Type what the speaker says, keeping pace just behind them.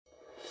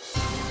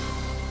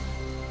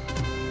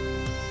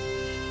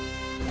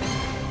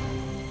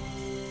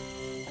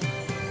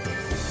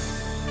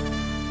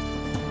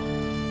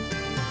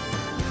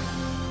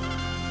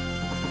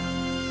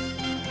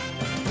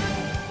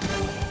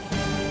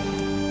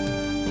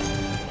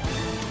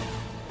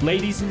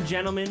Ladies and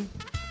gentlemen,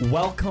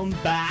 welcome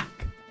back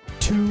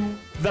to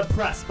the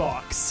Press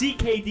Box,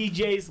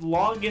 CKDJ's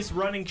longest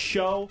running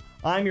show.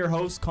 I'm your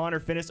host,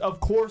 Connor Finnis, of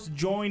course,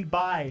 joined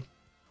by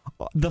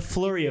the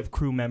flurry of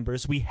crew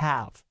members. We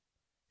have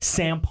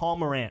Sam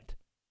Pomerant.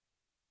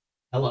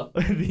 Hello.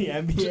 The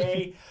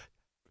NBA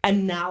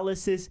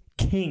analysis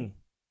king.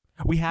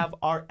 We have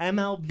our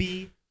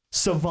MLB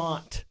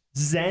savant,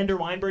 Xander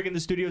Weinberg, in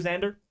the studio.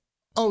 Xander?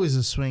 Always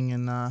a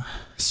swinging a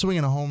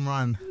home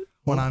run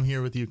when I'm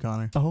here with you,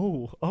 Connor.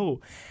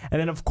 Oh. And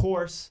then, of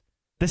course,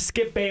 the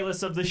Skip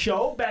Bayless of the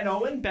show, Ben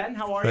Owen. Ben,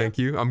 how are you? Thank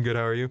you. I'm good.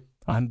 How are you?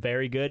 I'm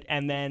very good.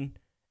 And then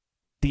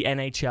the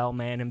NHL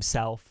man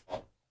himself,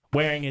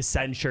 wearing his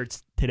Send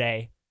shirts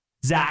today,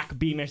 Zach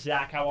Beamish.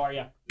 Zach, how are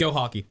you? Go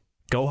hockey.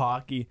 Go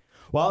hockey.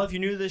 Well, if you're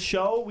new to the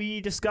show,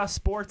 we discuss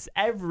sports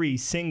every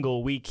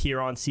single week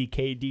here on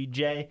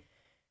CKDJ.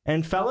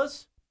 And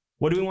fellas,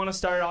 what do we want to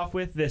start off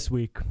with this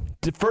week?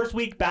 The first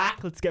week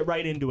back, let's get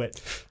right into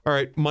it. All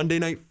right, Monday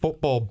Night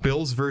Football,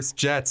 Bills versus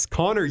Jets.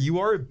 Connor, you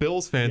are a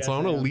Bills fan, Yes, so I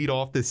want to lead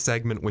off this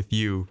segment with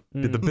you.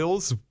 Did the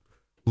Bills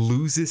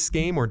lose this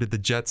game, or did the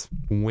Jets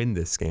win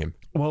this game?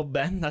 Well,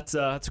 Ben, that's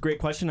a great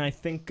question. I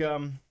think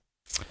comes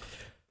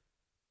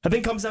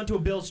down to a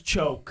Bills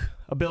choke.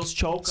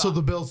 So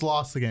the Bills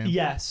lost the game.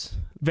 Yes,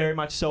 very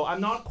much so.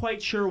 I'm not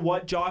quite sure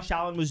what Josh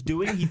Allen was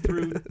doing. He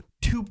threw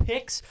 2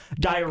 picks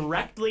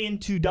directly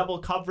into double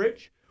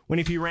coverage, when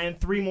if he ran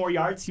 3 more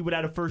yards, he would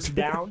have had a first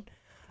down.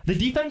 The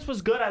defense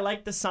was good. I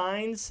liked the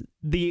signs.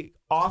 The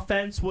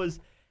offense was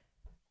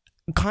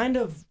kind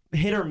of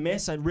hit or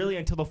miss, really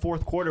until the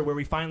fourth quarter, where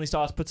we finally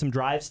saw us put some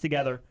drives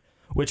together,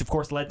 which of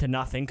course led to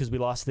nothing because we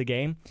lost the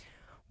game.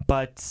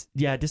 But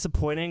yeah,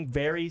 disappointing.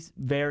 Very,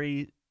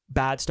 very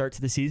bad start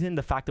to the season.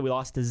 The fact that we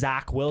lost to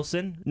Zach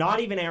Wilson,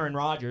 not even Aaron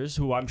Rodgers,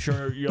 who I'm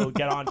sure you'll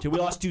get on to. We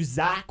lost to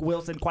Zach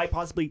Wilson, quite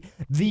possibly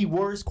the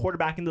worst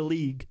quarterback in the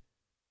league.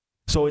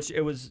 So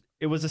it was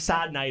a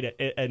sad night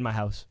at my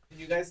house. Can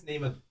you guys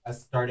name a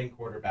starting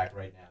quarterback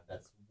right now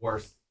that's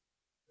worse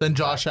Then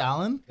Josh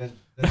Allen?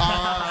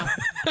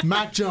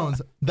 Mac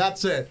Jones.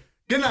 That's it.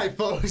 Good night,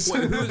 folks.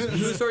 Wait,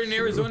 who's starting in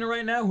Arizona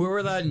right now?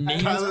 Whoever that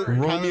name is?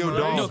 Romeo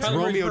Dobbs. No,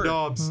 Romeo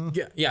Dobbs.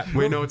 Yeah.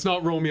 Wait, no, it's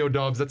not Romeo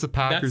Dobbs. That's a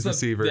Packers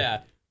receiver.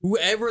 Yeah.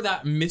 Whoever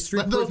that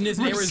mystery person is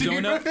in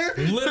Arizona,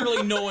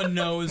 literally no one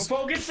knows.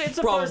 Folks, it's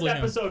the first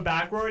episode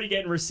back. We're already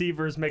getting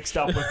receivers mixed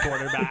up with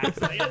quarterbacks.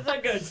 It's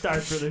a good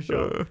start for the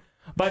show.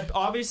 But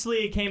obviously,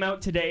 it came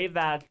out today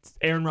that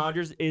Aaron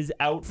Rodgers is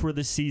out for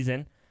the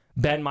season.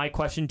 Ben, my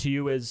question to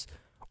you is,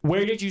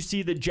 where did you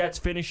see the Jets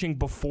finishing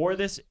before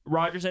this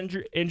Rodgers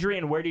injury,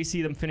 and where do you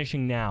see them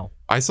finishing now?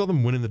 I saw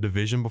them winning the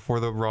division before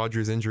the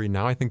Rodgers injury.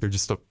 Now I think they're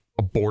just a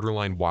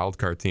borderline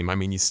wildcard team. I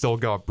mean, you still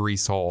got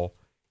Breece Hall.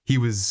 He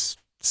was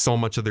so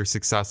much of their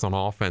success on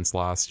offense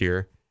last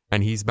year,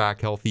 and he's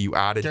back healthy. You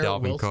added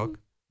Dalvin Cook.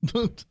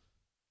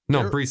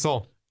 No, Breece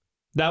Hall.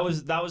 That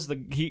was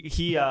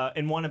he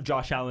in one of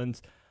Josh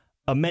Allen's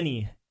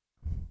after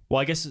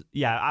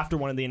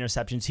one of the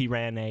interceptions, he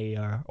ran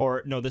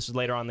this was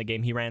later on in the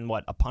game. He ran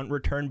a punt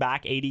return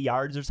back 80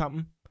 yards or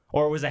something?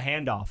 Or it was a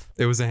handoff?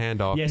 It was a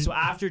handoff. Yeah, so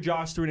after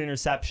Josh threw an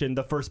interception,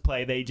 the first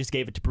play, they just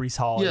gave it to Breece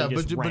Hall. Yeah,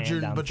 but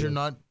you're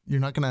not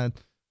gonna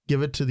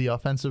give it to the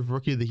offensive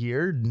rookie of the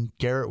year,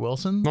 Garrett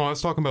Wilson? No, I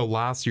was talking about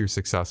last year's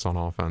success on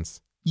offense.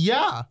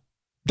 Yeah,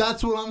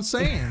 that's what I'm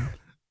saying.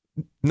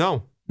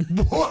 No.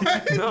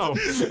 What? No.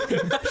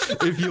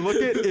 If you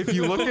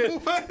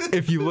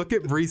look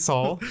at Breece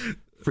Hall,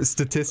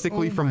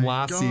 statistically from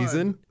last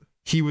season,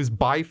 he was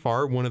by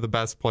far one of the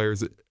best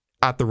players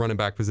at the running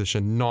back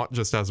position, not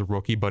just as a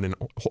rookie, but in a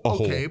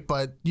whole. Okay,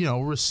 but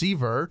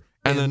receiver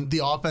and then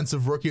the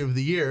offensive rookie of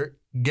the year,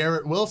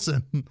 Garrett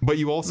Wilson. But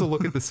you also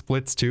look at the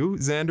splits too,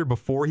 Xander.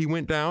 Before he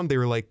went down, they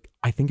were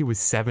I think it was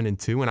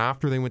 7-2, and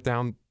after they went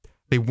down,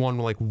 they won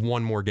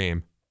one more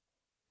game.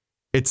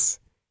 It's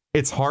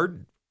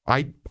hard.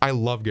 I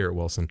love Garrett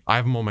Wilson. I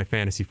have him on my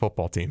fantasy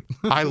football team.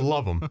 I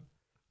love him.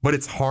 But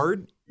it's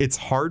hard. It's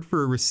hard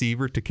for a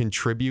receiver to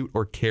contribute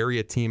or carry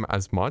a team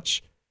as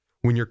much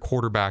when your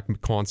quarterback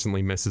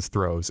constantly misses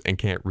throws and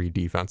can't read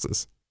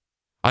defenses.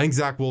 I think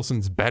Zach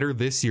Wilson's better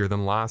this year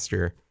than last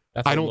year.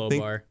 That's a low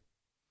bar.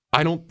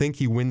 I don't think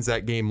he wins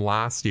that game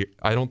last year.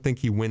 I don't think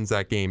he wins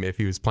that game if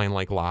he was playing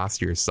like last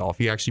year's self.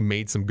 He actually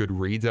made some good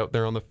reads out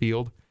there on the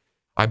field.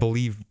 I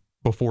believe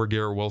before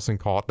Garrett Wilson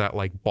caught that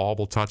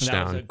bobble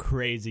touchdown. That was a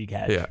crazy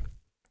catch. Yeah.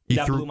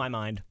 That blew my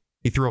mind.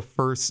 He threw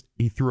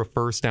a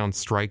first down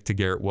strike to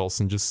Garrett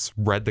Wilson, just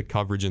read the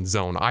coverage in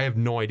zone. I have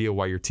no idea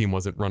why your team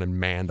wasn't running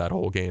man that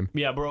whole game.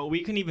 Yeah, bro,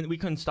 we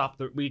couldn't stop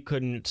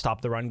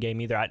the run game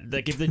either.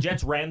 If the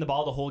Jets ran the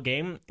ball the whole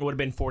game, it would have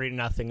been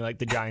 40-0 like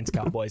the Giants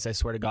Cowboys, I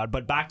swear to God.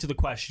 But back to the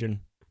question.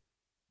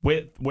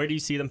 Where do you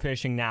see them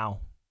finishing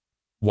now?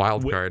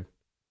 Wild card.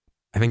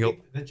 I think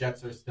the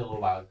Jets are still a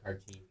wild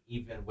card team,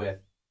 even with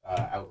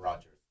out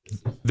Rodgers.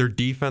 Their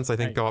defense, I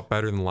think, got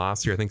better than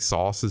last year. I think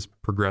Sauce is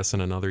progressing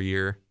another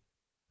year.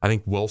 I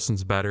think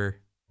Wilson's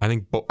better. I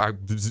think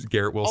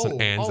Garrett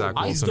Wilson and Zach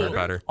Wilson are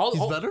better.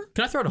 He's better?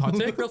 Can I throw out a hot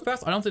take real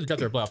fast? I don't think the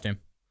Jets are a playoff team.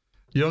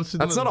 You don't see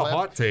them That's in not the a playoffs?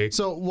 hot take.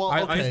 So,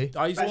 well, okay.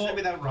 Especially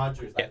without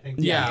Rodgers, I think.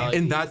 Yeah,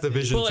 in that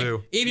division But like,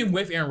 too. even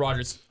with Aaron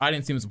Rodgers, I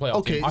didn't see him as a playoff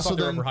Okay, team. I so thought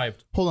they were then,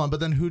 overhyped. hold on, but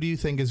then who do you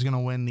think is going to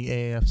win the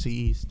AFC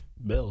East?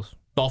 Bills.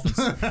 Dolphins.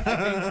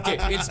 Okay,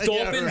 it's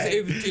Dolphins. right.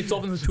 If it's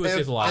Dolphins, Tua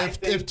stays alive.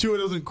 If Tua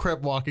doesn't crep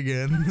walk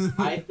again.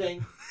 I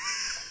think.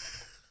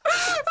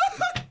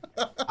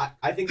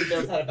 I think the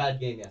Bills had a bad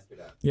game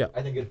yesterday. Yeah.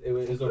 I think it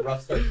was a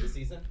rough start to the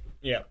season.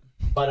 Yeah.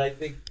 But I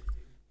think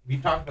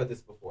we've talked about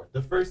this before.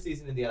 The first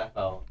season in the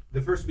NFL,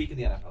 the first week in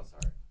the NFL,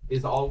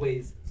 is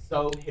always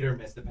so hit or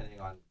miss depending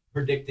on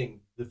predicting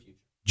the future.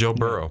 Joe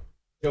Burrow.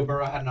 Joe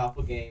Burrow had an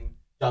awful game.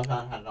 Josh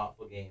Allen had an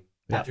awful game.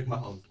 Patrick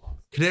Mahomes lost.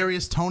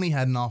 Kadarius Toney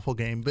had an awful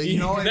game, but you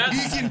know what?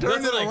 He can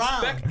turn it what I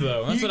around. expect,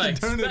 though. That's He what I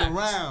can turn it expect.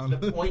 around.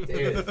 The point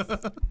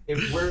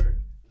is,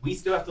 we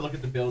still have to look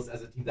at the Bills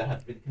as a team that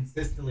has been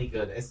consistently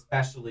good,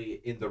 especially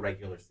in the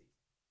regular season.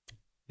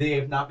 They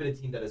have not been a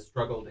team that has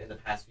struggled in the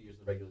past few years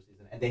of the regular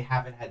season, and they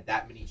haven't had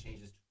that many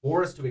changes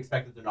for us to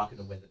expect that they're not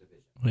going to win the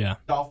division. Yeah.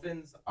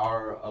 Dolphins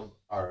are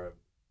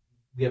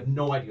we have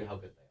no idea how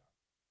good they are.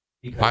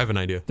 Because I have an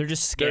idea. They're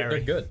just scary. They're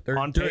good. They're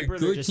On they're paper, a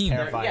they're good just team.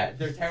 terrifying.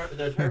 they're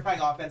terrifying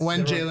offense.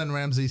 When They're Jalen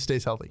Ramsey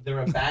stays healthy. they're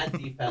a bad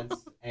defense,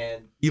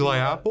 and Eli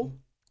Apple?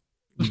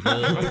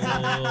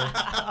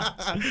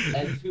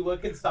 and Tua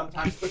can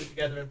sometimes put it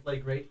together and play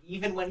great.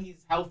 Even when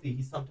he's healthy,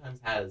 he sometimes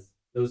has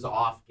those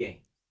off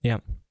games. Yeah.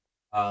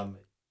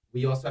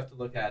 We also have to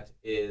look at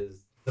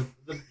is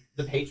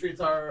the Patriots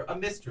are a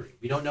mystery.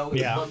 We don't know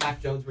what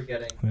Mac Jones we're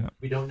getting. Yeah.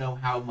 We don't know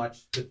how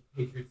much the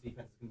Patriots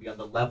defense is going to be on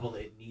the level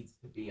it needs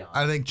to be on.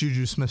 I think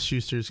Juju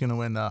Smith-Schuster is going to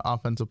win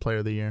Offensive Player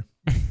of the Year.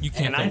 You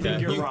can't And I think think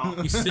that. you're You-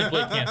 wrong. You simply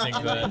can't think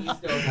And that. then you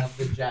still have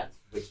the Jets,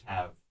 which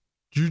have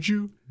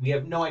Juju? we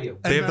have no idea.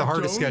 They have the Mac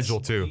hardest Jones? schedule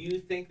Do too. you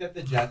think that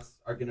the Jets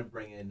are going to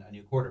bring in a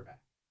new quarterback?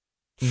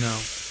 No.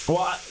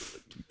 Well,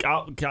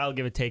 I'll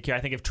give a take here. I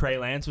think if Trey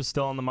Lance was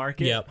still on the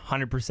market, Yep.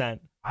 100%.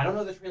 I don't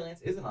know that Trey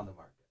Lance isn't on the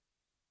market.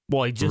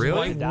 Well, he just Really?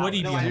 went to Dallas. What do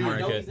you No, do I in the know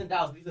market? he's in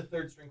Dallas. But he's a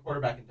third-string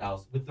quarterback in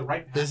Dallas with the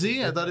right. Is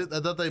he? I passing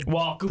thought they.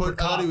 Well, Cooper I thought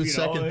Kupp, he was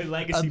second. a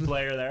legacy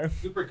player there.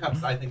 Cooper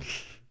Kupp's, I think,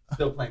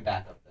 still playing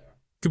backup there.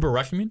 Cooper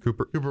Rush, you mean?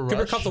 Cooper. Cooper Cooper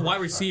Rush. Kupp's a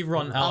wide receiver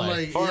on LA.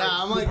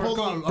 I'm like, hold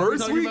on. Are we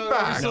First talking week about- Are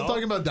we back. still No.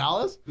 talking about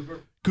Dallas? Cooper.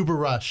 Cooper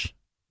Rush.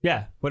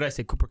 Yeah. What did I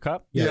say? Cooper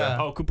Kupp? Yeah.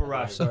 Oh, Cooper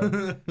Rush.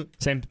 Sorry.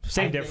 Same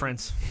think-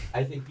 difference.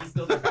 I think he's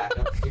still their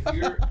backup.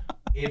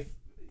 If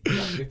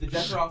the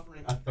Jets are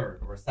offering a third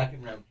or a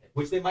second round pick,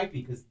 which they might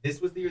be because this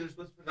was the year they're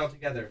supposed to put it all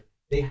together,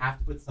 they have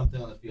to put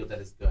something on the field that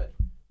is good.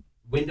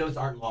 Windows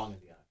aren't long in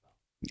the NFL.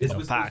 This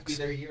was supposed to be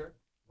their year.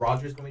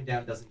 Rodgers going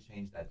down doesn't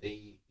change that.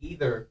 They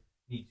either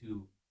need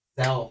to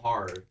sell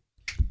hard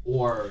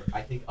or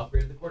I think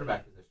upgrade the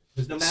quarterback position.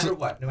 Because no matter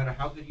what, no matter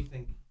how good you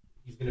think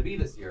he's going to be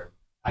this year,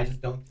 I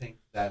just don't think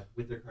that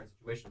with their current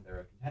situation they're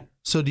a contender.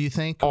 So do you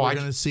think we're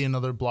going to see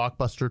another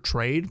blockbuster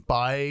trade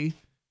by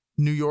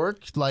New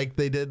York like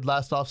they did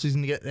last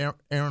offseason to get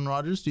Aaron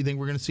Rodgers? Do you think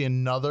we're going to see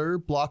another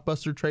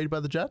blockbuster trade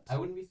by the Jets? I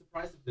wouldn't be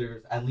surprised if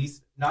there's at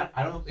least not.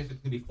 I don't know if it's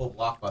going to be full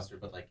blockbuster,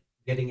 but like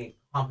getting a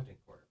competent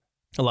quarterback.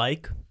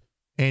 Like?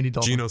 Andy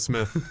Dalton. Geno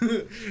Smith.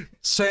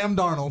 Sam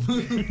Darnold.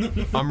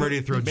 I'm ready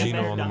to throw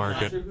Geno on the I'm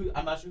market.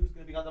 not sure who's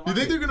going to be on the market. You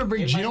think they're going to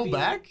bring It might Geno be-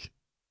 back?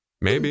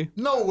 Maybe.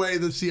 No way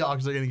the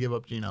Seahawks are going to give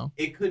up Geno.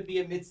 It could be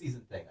a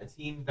midseason thing. A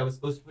team that was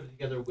supposed to put it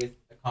together with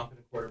a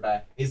competent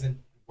quarterback isn't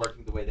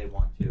working the way they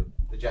want to.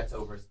 The Jets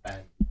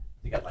overspend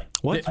to get like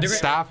What? They're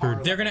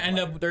Stafford. They're gonna end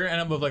up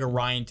with like a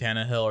Ryan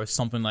Tannehill or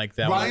something like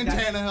that. Ryan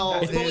that's-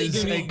 Tannehill that's probably is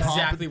gonna be a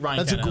exactly Ryan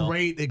That's a Tannehill.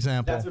 great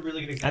example. That's a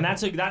really good example.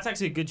 And that's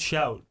actually a good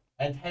shout.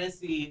 And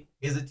Tennessee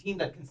is a team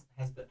that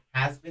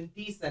has been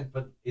decent,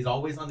 but is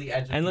always on the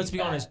edge. Of And let's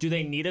being be honest, bad. do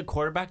they need a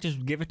quarterback?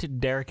 Just give it to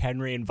Derrick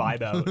Henry and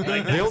vibe out.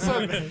 Like, They also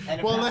have, And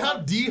if Well, they that's-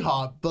 have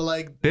D-Hop, but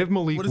like, they have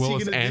Malik what is he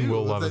Willis going to and do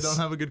Will if they Levis. don't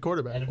have a good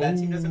quarterback? And if that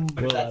team doesn't,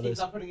 but if Will that team's Levis.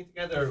 not putting it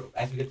together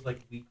as we get to like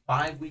week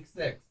 5, week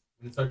 6,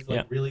 when it starts to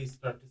like really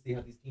start to see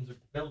how these teams are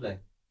building.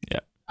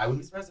 Yeah. I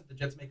wouldn't be surprised if the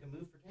Jets make a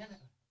move for Tannehill,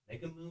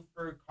 make a move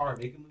for Carr,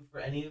 make a move for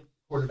any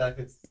quarterback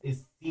that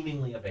is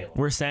seemingly available.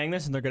 we're saying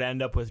this, and they're going to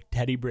end up with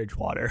Teddy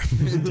Bridgewater.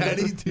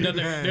 Teddy, No,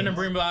 they're gonna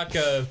bring back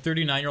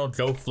 39-year-old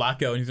Joe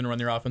Flacco, and he's gonna run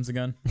their offense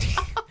again.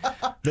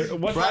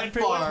 What's Brett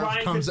Favre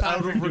Ryan comes out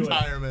of Fitzpatrick doing?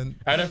 retirement.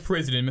 Out of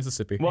prison in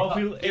Mississippi. Well,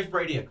 Give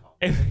Brady a call,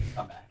 he can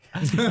come back.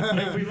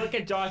 if we look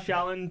at Josh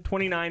Allen,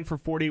 29 for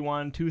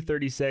 41,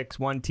 236,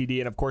 1 TD,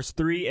 and of course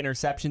 3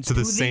 interceptions To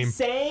the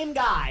same-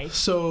 guy.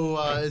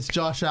 So it's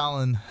Josh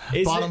Allen,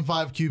 Is bottom it-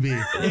 5 QB.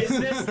 Is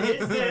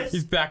this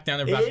He's back down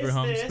there, back to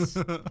Holmes.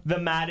 the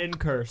Madden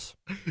curse?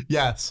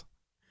 Yes.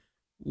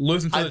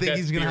 Losing to I the think Jets,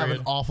 he's going to have an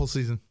period. awful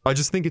season. I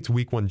just think it's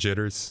week 1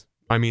 jitters.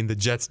 I mean, the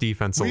Jets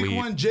defense Week elite.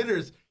 1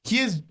 jitters. He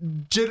is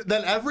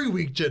then every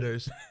week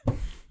jitters.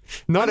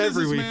 Not When is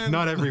every this week. man-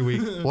 Not every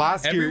week.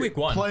 Last Every year, week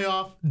one.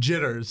 Playoff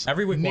jitters.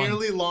 Every week one.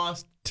 Nearly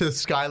lost to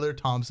Skylar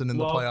Thompson in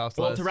the playoffs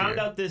Well, last to round year.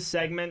 out this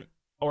segment,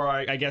 or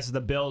I guess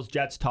the Bills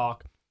Jets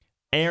talk,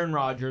 Aaron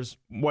Rodgers.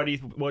 What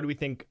do we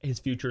think his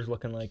future is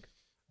looking like?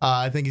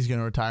 I think he's going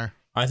to retire.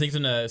 I think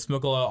he's gonna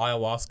smoke a lot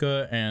of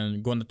ayahuasca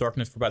and go into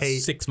darkness for about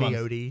 6 months.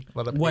 Peyote.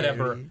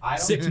 Whatever. I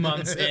don't 6 think-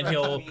 months, and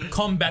he'll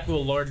come back with a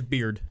large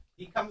beard.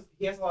 He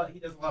does a lot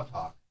of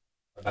talk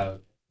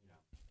about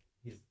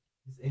his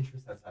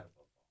interests outside of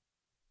football.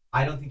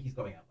 I don't think he's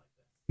going out like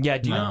this. Yeah,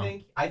 do you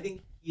No. I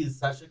think he is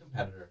such a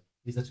competitor.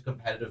 He's such a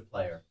competitive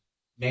player.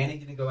 Manning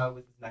didn't go out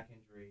with his neck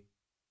injury.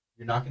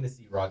 You're not going to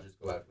see Rodgers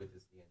go out with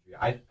his knee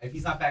injury. If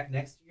he's not back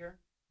next year,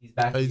 he's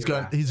back. He's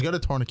got a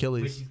torn which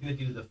Achilles. he's going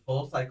to do the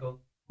full cycle.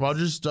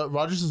 Rogers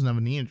doesn't have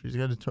a knee injury. He's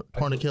got a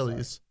torn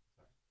Achilles.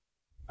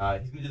 He's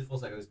going to do the full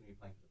cycle. He's going to be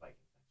playing for the Vikings.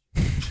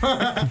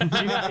 do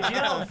you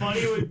know how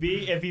funny it would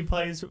be if he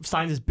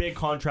signs his big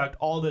contract,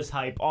 all this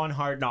hype on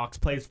Hard Knocks,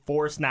 plays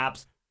 4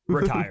 snaps,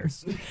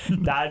 retires?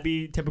 That'd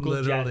be typical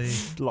Literally.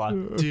 Jets luck.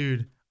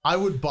 Dude, I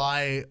would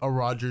buy a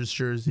Rodgers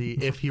jersey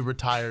if he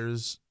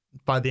retires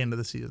by the end of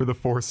the For season. the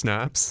 4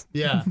 snaps.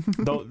 Yeah.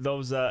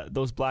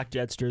 Those Black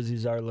Jets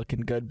jerseys are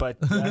looking good. But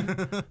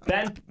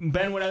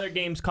Ben, what other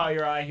games caught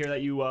your eye here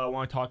that you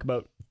want to talk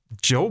about?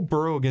 Joe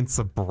Burrow against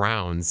the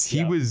Browns.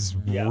 He was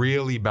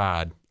really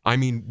bad. I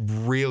mean,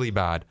 really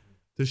bad.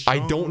 I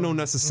don't know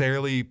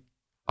necessarily.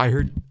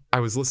 I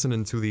was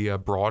listening to the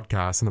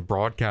broadcast, and the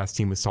broadcast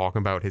team was talking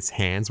about his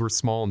hands were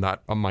small, and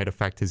that might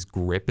affect his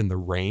grip in the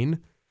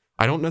rain.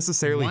 I don't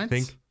necessarily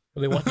think.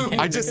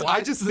 I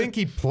just think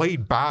he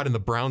played bad, and the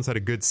Browns had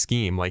a good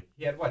scheme. Like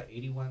He had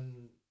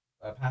 81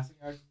 passing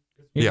yards.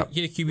 Yeah.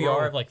 He had a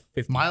QBR of like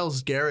 50.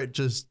 Myles Garrett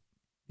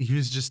he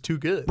was just too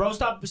good. Bro,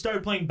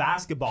 started playing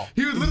basketball.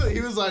 He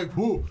was like,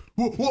 whoa,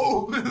 whoa,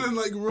 whoa, and then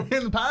like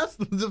ran past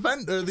the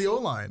defender, the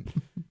O-line.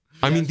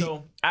 I mean,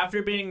 So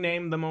after being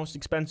named the most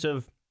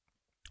expensive,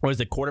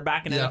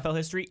 quarterback in NFL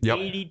history,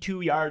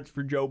 82 yards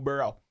for Joe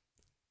Burrow.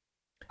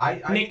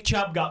 Nick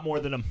Chubb got more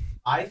than him.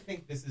 I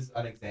think this is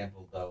an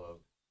example, though,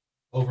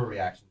 of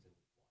overreactions.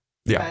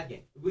 It's a bad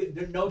game.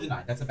 There's no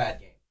denying that's a bad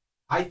game.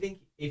 I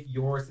think if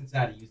you're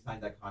Cincinnati, you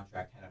signed that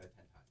contract 10 out of 10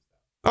 times.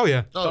 Though. Oh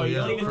yeah, So you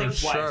don't even think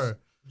twice. sure.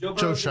 Joe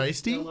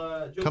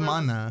Shiesty? Come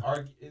on now.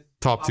 Is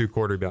top 2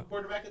 quarterback.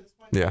 Quarterback at this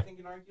point, Yeah. I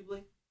think,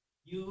 arguably.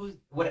 Use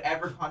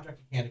whatever contract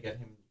you can to get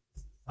him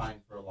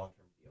signed for a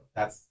long-term deal.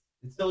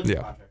 It's still a good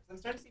contract. I'm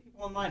starting to see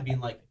people online being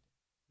like,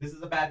 this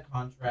is a bad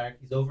contract.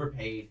 He's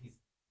overpaid. He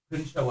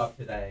couldn't show up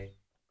today.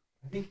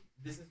 I think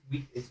this is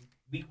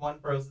week 1.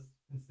 Burrow's has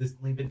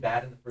consistently been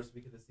bad in the first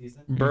week of the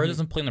season. Burrow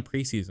doesn't play in the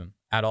preseason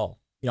at all.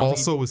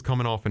 Also was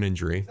coming off an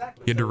injury.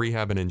 Exactly. He had to So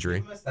rehab an injury.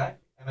 Give him a sec,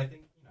 and I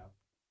think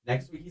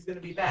next week he's going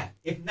to be back.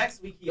 If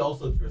next week he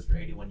also throws for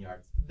 81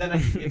 yards, then I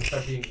think you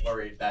start being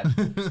worried that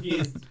he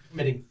is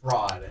committing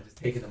fraud and just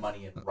taking the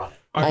money and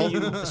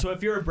running. So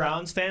if you're a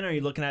Browns fan, are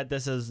you looking at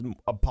this as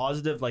a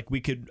positive, like we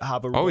could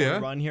have a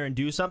run here and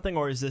do something,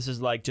 or is this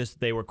like just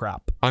they were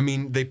crap? I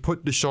mean, they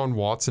put Deshaun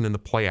Watson in the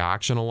play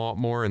action a lot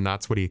more, and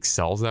that's what he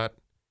excels at.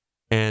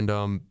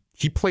 And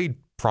he played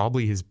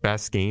probably his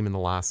best game in the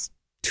last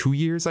 2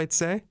 years, I'd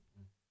say.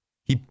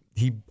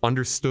 He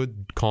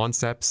understood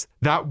concepts.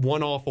 That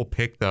one awful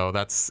pick, though,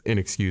 that's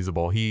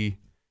inexcusable. He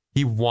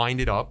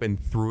winded up and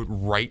threw it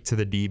right to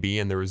the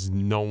DB, and there was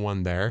no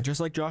one there.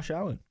 Just like Josh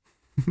Allen.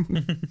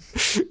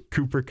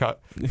 Cooper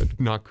Kupp.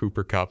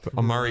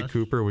 Amari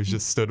Cooper was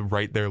just stood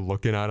right there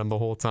looking at him the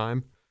whole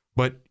time.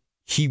 But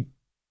he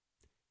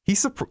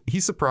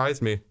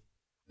surprised me.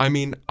 I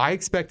mean, I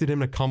expected him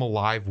to come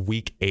alive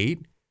week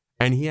 8,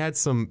 and he had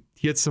some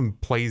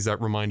plays that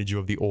reminded you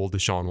of the old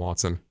Deshaun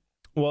Watson.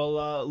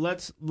 Well,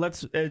 let's.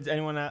 Does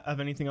anyone have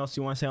anything else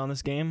you want to say on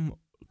this game?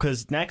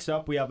 Because next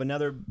up we have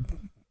another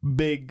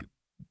big,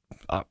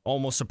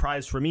 almost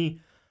surprise for me,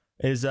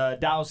 is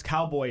Dallas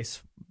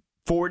Cowboys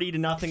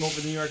 40-0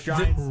 over the New York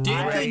Giants.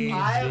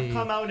 I have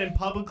come out and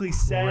publicly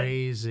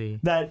said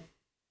that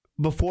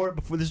before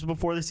this was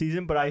before the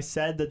season, but I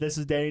said that this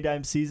is Danny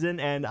Dimes'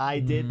 season, and I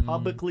did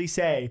publicly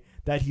say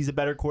that he's a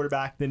better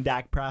quarterback than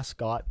Dak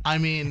Prescott. I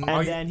mean,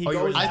 and then he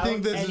goes I out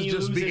think this and is he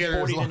just loses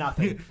beginner's 40-0.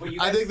 luck.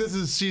 I think this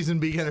is season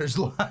beginner's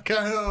luck.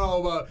 I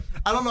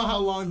don't know how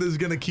long this is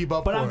gonna keep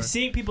up. But for. I'm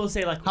seeing people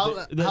say like,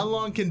 how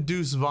long can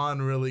Deuce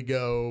Vaughn really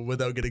go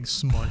without getting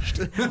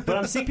smushed? But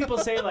I'm seeing people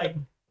say like,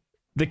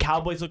 the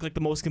Cowboys look like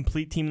the most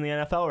complete team in the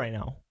NFL right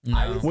now,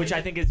 which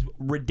I think is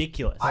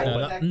ridiculous.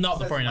 Not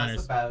the 49ers.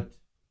 Less about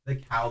the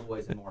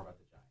Cowboys and more about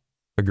the Giants.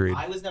 Agreed.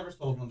 I was never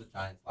sold on the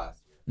Giants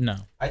last year. No.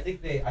 I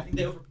think they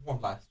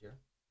overperformed last year,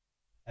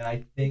 and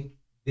I think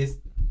if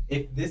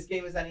this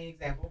game is any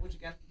example, which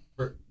again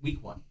for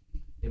week 1,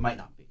 it might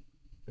not be,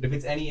 but if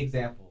it's any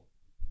example,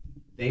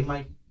 they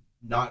might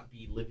not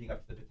be living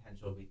up to the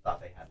potential we thought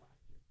they had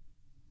last year.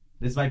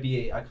 This might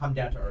be a come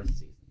down to earth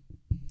season.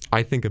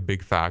 I think a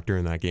big factor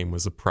in that game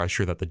was the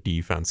pressure that the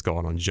defense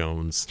got on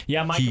Jones.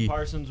 Yeah, Micah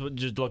Parsons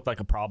just looked like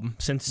a problem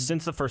since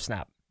the first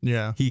snap.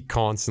 Yeah, he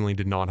constantly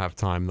did not have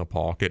time in the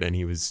pocket, and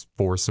he was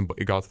forcing.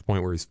 It got to the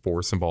point where he's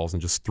forcing balls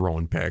and just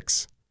throwing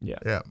picks.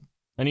 Yeah.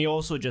 And he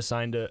also just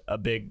signed a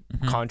big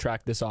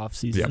contract this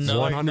offseason. Yeah,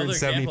 Another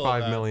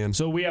 $175 million.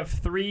 So we have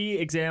 3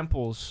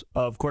 examples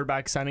of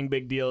quarterbacks signing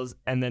big deals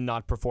and then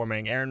not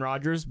performing. Aaron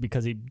Rodgers,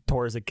 because he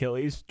tore his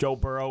Achilles. Joe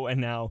Burrow,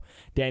 and now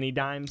Danny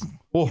Dimes.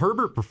 Well,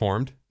 Herbert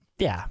performed.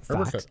 Yeah,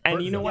 facts.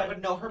 And you know what? Yeah,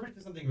 but no, Herbert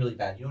did something really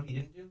bad. You know what he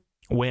didn't do?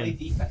 Play Win.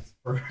 defense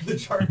for the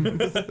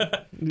Chargers.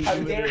 How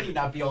dare he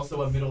not be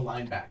also a middle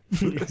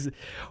linebacker?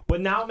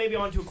 But now maybe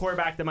on to a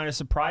quarterback that might have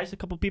surprised a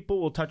couple people.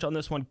 We'll touch on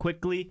this one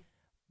quickly.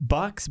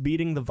 Bucks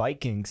beating the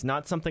Vikings.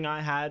 Not something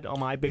I had on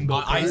my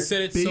bingo card. I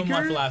said it so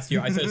much last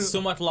year.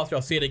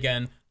 I'll say it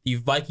again. The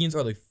Vikings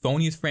are the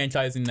phoniest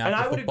franchise in And I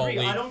National would Football agree.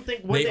 League. I don't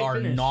think they are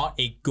finished. not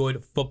a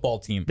good football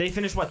team. They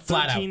finished what,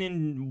 Flat out. 13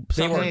 and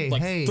They were something?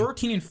 Hey,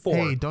 13-4.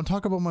 Hey, don't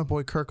talk about my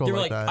boy Kirk They were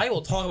like like, that. I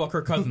will talk about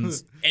Kirk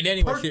Cousins. And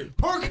anyway, Kirk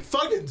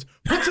Thuggins.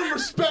 Put some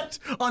respect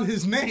on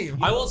his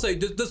name. I will say,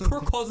 does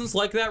Kirk Cousins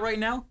like that right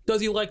now?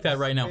 Does he like that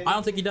right now? I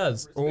don't think he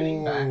does. We're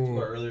spinning back to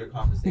our earlier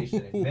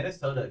conversation. If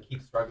Minnesota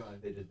keeps struggling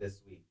like they did this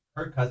week,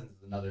 Kirk Cousins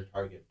is another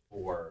target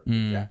for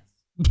the Jets.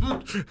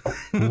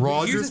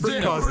 Rodgers Here's the for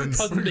thing,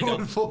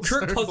 Cousins.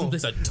 Kirk Cousins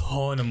makes a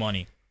ton of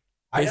money.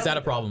 Is that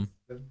a problem?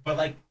 But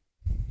like,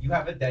 you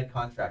have a dead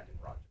contract in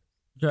Rodgers.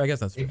 Yeah, I guess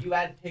that's fair. If you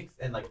add picks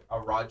and like a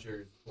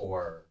Rodgers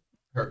for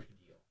Kirk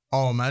deal,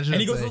 Oh, imagine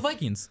And he if goes to they- the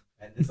Vikings.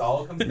 and this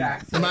all comes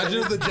back. To Imagine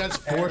if the Jets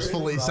Aaron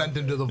forcefully sent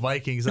him to the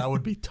Vikings. That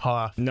would be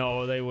tough.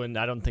 No, they wouldn't.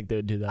 I don't think they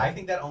would do that. I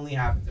think that only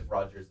happens if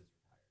Rodgers is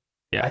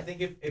retired. Yeah. I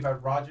think if a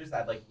Rodgers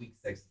at like week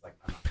 6 is like,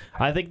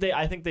 I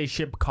think they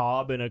ship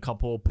Cobb and a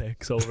couple of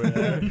picks over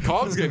there.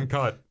 Cobb's getting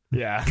cut.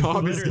 Yeah,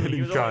 Cobb is literally, getting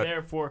he was cut. over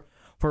there for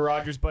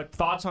Rodgers. But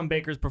thoughts on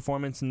Baker's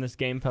performance in this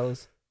game,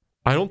 fellas?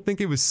 I don't think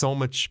it was so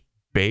much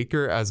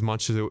Baker as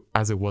much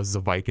as it was the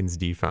Vikings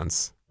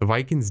defense. The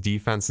Vikings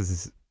defense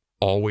has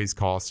always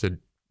costed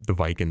the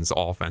Vikings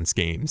offense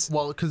games.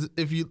 Well, because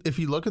if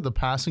you look at the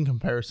passing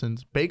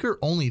comparisons, Baker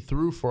only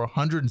threw for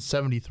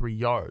 173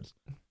 yards.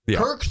 Yeah.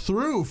 Kirk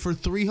threw for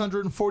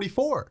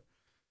 344.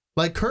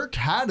 Like, Kirk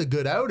had a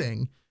good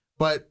outing,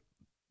 but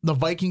the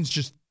Vikings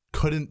just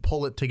couldn't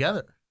pull it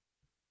together.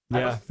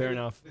 Yeah, fair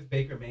enough. With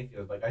Baker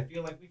Mayfield, like I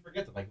feel like we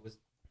forget that like it was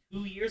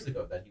 2 years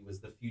ago that he was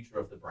the future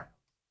of the Browns.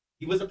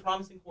 He was a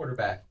promising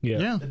quarterback,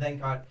 Yeah. but then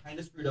got kind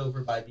of screwed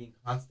over by being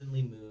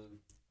constantly moved.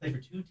 Played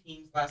for 2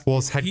 teams last Well, year.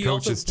 his head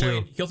coaches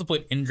too. He also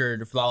played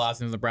injured for the last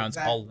season of the Browns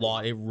Exactly. a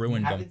lot. It ruined We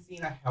them. haven't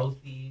seen a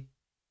healthy.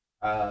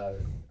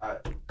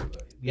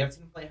 We haven't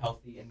seen him play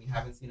healthy, and we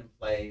haven't seen him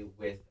play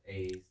with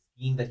a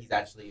scheme that he's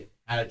actually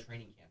had a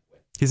training camp with.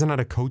 He hasn't had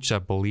a coach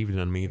that believed in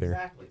him either.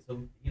 Exactly.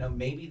 So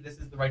maybe this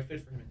is the right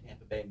fit for him in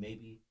Tampa Bay.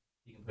 Maybe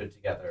he can put it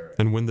together.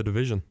 And win the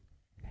division.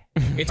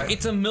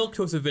 It's a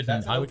milquetoast division.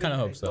 That's an I would kind of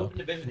open- hope so. Open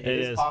division. It It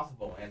is is.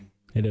 possible, and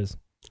It is.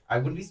 I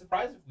wouldn't be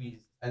surprised if we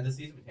end the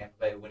season with Tampa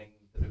Bay winning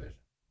the division.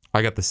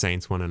 I got the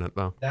Saints winning it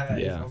though. That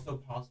is Yeah. also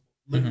possible.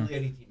 Literally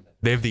any team.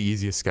 They have the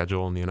easiest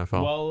schedule in the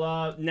NFL.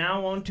 Well,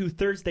 now on to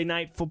Thursday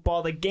night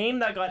football, the game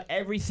that got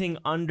everything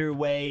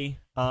underway.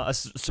 A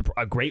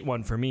great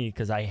one for me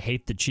because I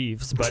hate the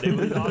Chiefs, but it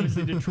was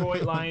obviously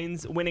Detroit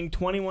Lions winning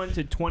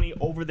 21-20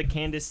 over the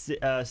Kansas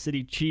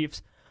City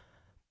Chiefs.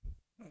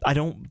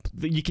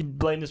 You can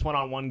blame this one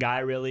on one guy,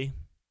 really.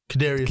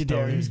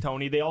 Kadarius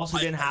Tony. They also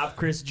didn't have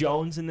Chris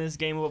Jones in this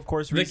game, who of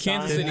course The re-signed.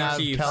 Kansas City Didn't have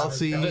Chiefs.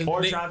 Kelsey.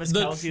 Or Travis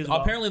Kelce as well.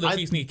 Apparently, the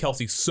Chiefs need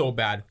Kelsey so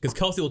bad because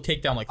Kelsey will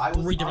take down like I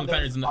was 3 different on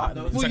defenders in the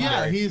those- Well,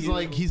 yeah,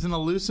 secondary. he's an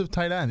elusive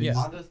tight end. He's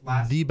Yeah. On those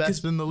last the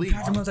best in the league.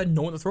 Patrick Mahomes had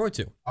no one to throw it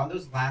to. on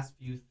those last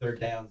few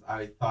third downs,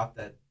 I thought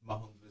that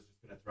Mahomes was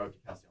just going to throw it to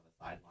Kelsey on the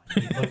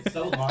sideline. He looked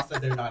so lost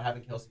that they're not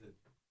having Kelsey to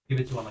give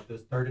it to him, like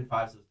those 3rd and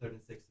 5s, those 3rd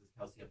and 6s,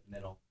 Kelsey up the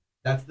middle.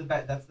 That's the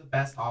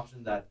best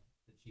option that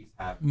the Chiefs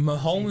have.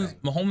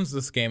 Mahomes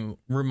this game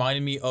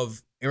reminded me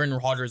of Aaron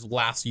Rodgers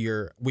last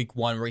year, week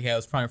 1, where he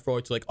was trying to throw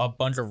it to like a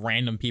bunch of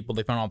random people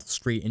they found off the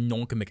street and no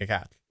one could make a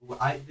catch.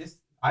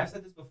 I've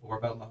said this before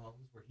about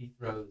Mahomes, where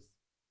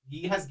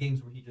he has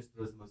games where he just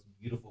throws the most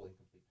beautiful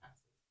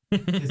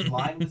incomplete passes. His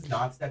line was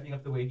not stepping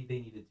up the way they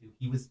needed to.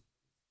 He was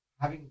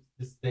having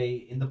to stay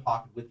in the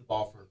pocket with the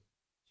ball for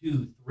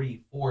 2,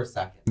 3, 4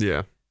 seconds.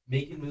 Yeah.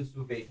 Making moves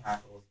to evade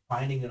tackles,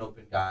 finding an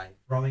open guy,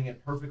 throwing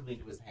it perfectly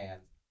into his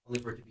hands, only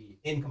for it to be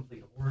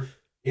incomplete or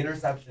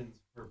interceptions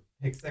for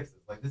pick sixes.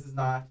 Like this is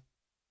not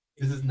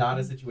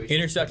a situation.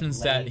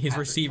 Interceptions that his Patrick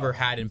receiver Mahomes.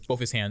 had in both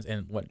his hands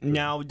and what?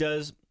 Now,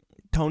 does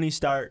Tony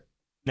start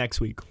next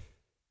week?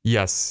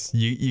 Yes,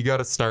 you got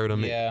to start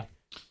him. Yeah.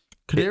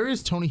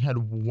 Kadarius Toney had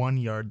 1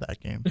 yard that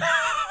game.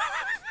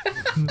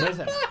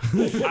 Listen,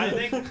 I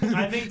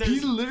think He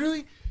there's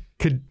literally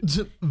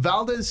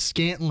Valdez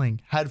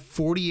Scantling had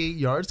 48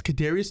 yards.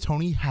 Kadarius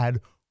Toney had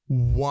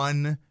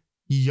 1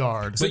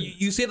 yard. So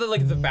you say that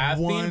like the bad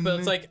thing, but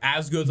it's like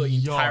as good as the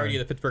entirety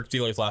of the Pittsburgh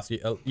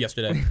Steelers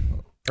yesterday.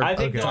 I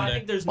think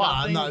okay. there's Well,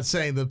 nothing. I'm not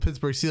saying the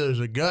Pittsburgh Steelers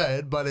are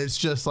good, but it's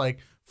just like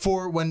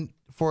for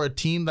a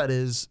team that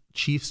is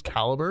Chiefs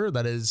caliber,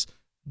 that is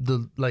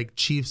the like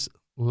Chiefs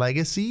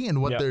legacy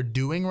and what Yeah. they're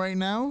doing right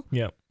now.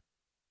 Yeah.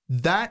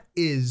 That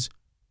is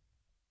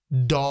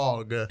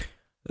dog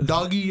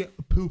Doggy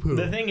poo poo.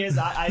 The thing is,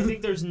 I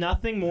think there's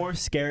nothing more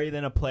scary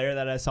than a player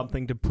that has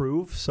something to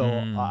prove. So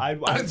I'm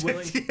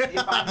willing.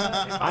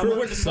 For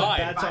which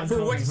side?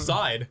 For which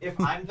side? If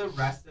I'm the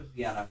rest of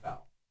the NFL,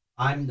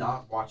 I'm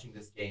not watching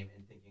this game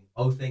and thinking,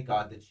 "Oh, thank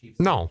God the Chiefs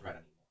aren't threat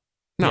anymore."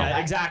 No. Yeah,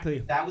 exactly.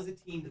 That was a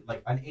team that,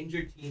 like, an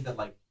injured team that,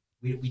 like,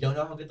 we don't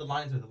know how good the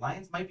Lions are. The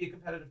Lions might be a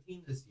competitive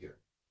team this year.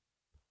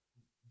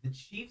 The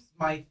Chiefs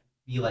might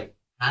be like,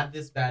 have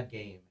this bad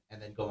game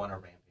and then go on a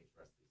rampage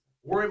the rest of the season.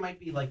 Or it might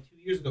be like 2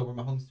 years ago where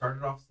Mahomes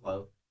started off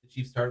slow, the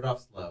Chiefs started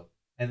off slow,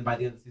 and then by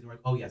the end of the season we're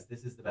like, oh yes,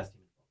 this is the best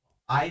team in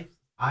football.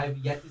 I've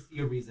yet to see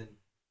a reason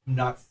to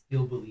not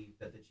still believe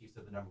that the Chiefs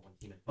are the number one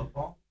team in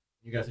football.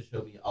 You guys have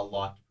showed me a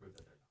lot to prove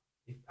that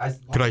they're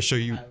not. Could I show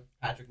you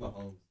Patrick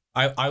Mahomes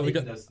I would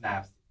taking those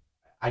snaps?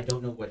 I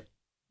don't know what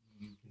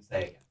you can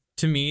say again.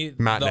 To me,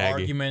 Matt the Nagy.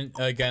 argument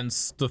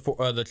against the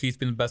Chiefs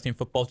being the best team in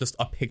football is just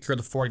a picture of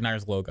the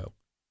 49ers logo.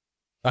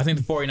 I think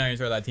the 49ers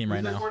are that team right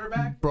Who's their now.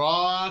 quarterback?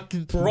 Brock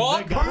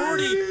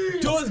Purdy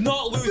does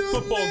not lose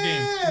football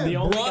games. The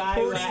only Brock guy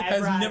who Purdy ever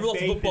has had never lost a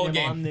faith in football him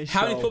on game. this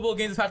How many show. football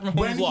games has Patrick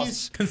When Mahomes he's-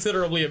 lost?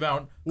 Considerably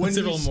When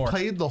considerably he's more.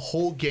 played the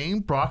whole game,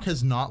 Brock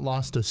has not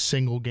lost a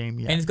single game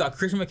yet. And he's got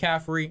Christian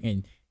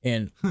McCaffrey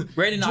and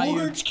Brandon Ayuk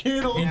George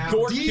Kittle, and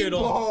George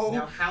Kittle.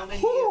 Now, how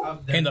many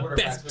of their And the quarterbacks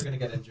best- are going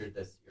to get injured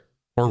this year?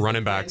 or Is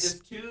running it backs?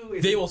 just two?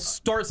 Is They it- will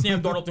start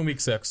Sam Darnold in week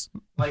 6.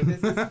 Like, this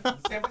is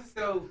San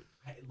Francisco.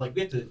 Like,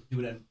 we have to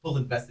do a full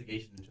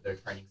investigation into their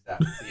training staff.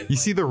 To see if, You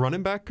see the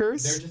running back they're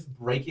curse? just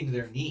breaking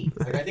their knees.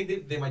 Like, I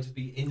think they might just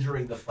be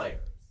injuring the players.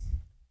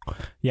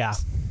 Yeah,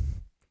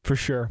 for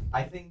sure.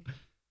 I think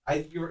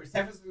San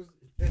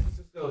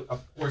Francisco,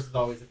 of course, is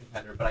always a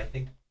contender, but I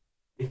think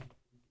if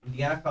in the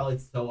NFL,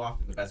 it's so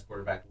often the best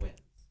quarterback wins.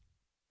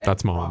 And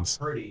That's Brock Mahomes.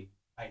 Purdy,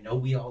 I know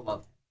we all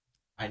love him.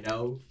 I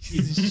know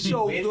he's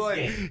so wins good.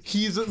 games.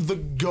 He's the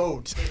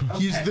GOAT.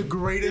 He's Okay. the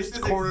greatest This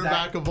is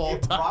quarterback of all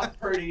if time.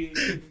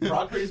 If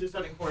Brock Purdy's your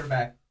starting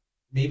quarterback,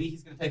 maybe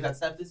he's going to take that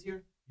step this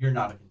year. You're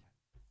not a contender.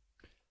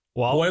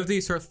 Well, What if they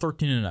start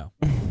 13-0?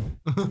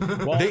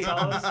 well,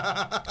 fellas,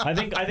 I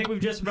think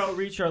we've just about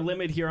reached our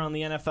limit here on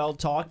the NFL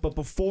talk. But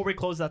before we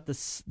close out the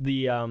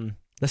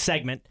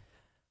segment,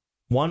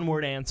 one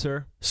word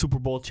answer: Super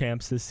Bowl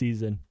champs this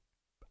season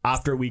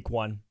after week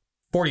 1.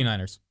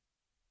 49ers.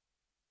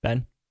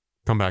 Ben.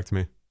 Come back to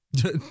me.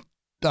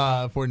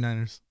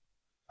 49ers.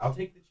 I'll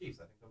take the Chiefs.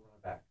 I think they'll run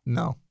it back.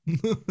 No.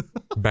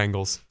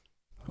 Bengals.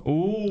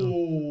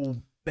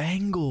 Ooh,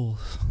 Bengals.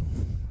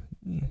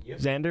 You?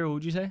 Xander, what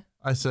would you say?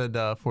 I said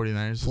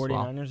 49ers as well.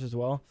 49ers as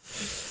well.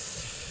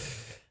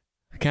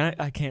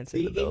 I can't say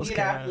The the Bills.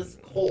 Indianapolis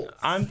Colts.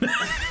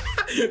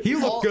 He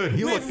looked good.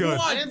 He looked good.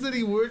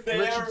 Anthony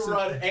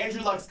Richardson.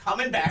 Andrew Luck's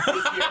coming back this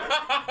year.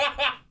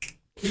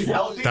 He's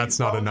healthy. That's he's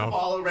not throwing the enough.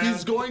 ball around.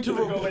 He's going to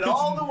going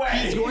all the way.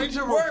 He's going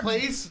to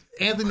replace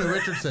Anthony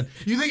Richardson.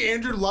 You think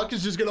Andrew Luck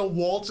is just going to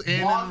waltz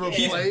in Walk and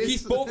in. replace?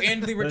 He's both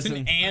Anthony Richardson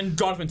Listen. and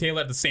Jonathan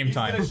Taylor at the same He's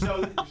time.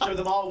 gonna show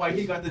them all why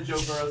he got the Joe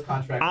Burrow's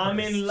contract. I'm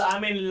first.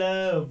 in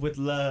love with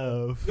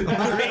love. Green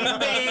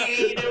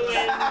Bay to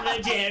win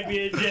the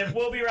championship.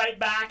 We'll be right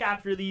back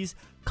after these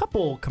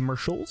couple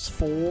commercials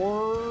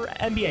for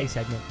NBA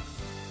segment.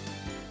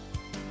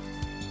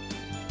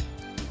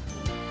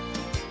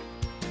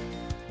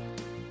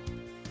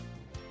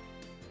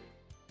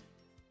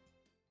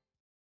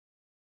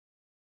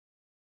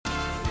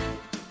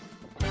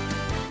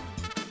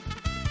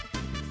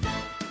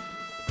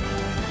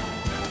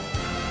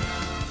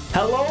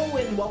 Hello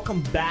and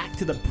welcome back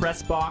to the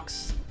press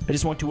box. I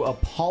just want to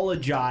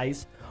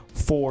apologize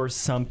for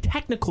some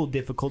technical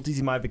difficulties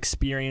you might have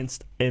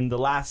experienced in the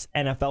last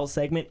NFL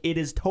segment. It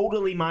is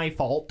totally my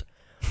fault,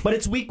 but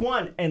it's week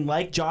 1, and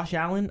like Josh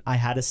Allen, I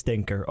had a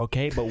stinker,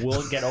 okay? But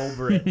we'll get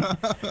over it.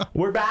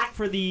 We're back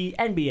for the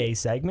NBA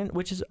segment,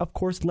 which is, of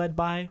course, led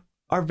by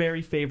our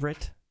very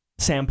favorite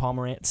Sam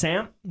Pomerant.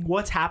 Sam,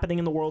 what's happening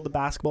in the world of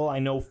basketball? I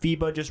know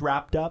FIBA just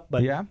wrapped up,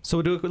 but Yeah, so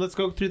let's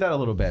go through that a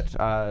little bit.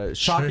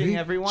 Shocking,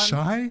 everyone.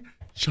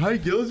 Shai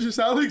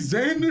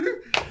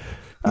Gilgeous-Alexander.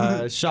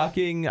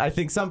 Shocking. I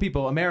think some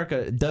people,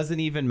 America doesn't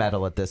even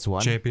medal at this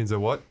one. Champions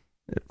of what?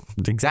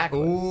 Exactly.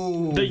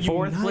 Ooh. The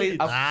Fourth place,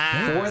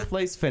 United- fourth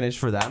place finish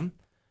for them.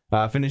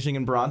 Finishing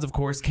in bronze, of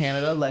course,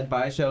 Canada, led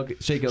by Shai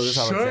Shai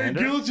Gilgeous-Alexander.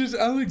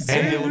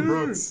 Gilgeous-Alexander. And Dylan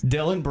Brooks.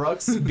 Dylan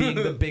Brooks being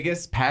the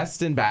biggest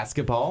pest in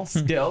basketball,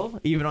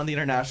 still, even on the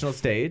international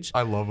stage.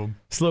 I love him.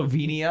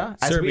 Slovenia,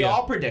 as we Serbia.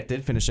 all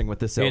predicted, finishing with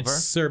the silver. It's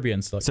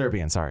Serbian stuff.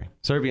 Serbian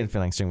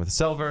finishing with the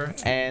silver.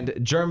 And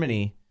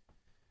Germany,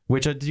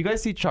 which, did you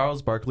guys see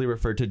Charles Barkley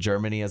referred to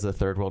Germany as a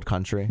third world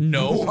country?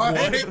 No. What?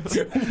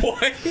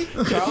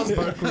 What? Charles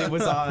Barkley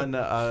was on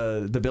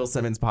the Bill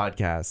Simmons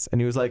podcast, and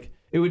he was like,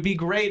 it would be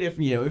great if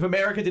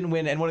America didn't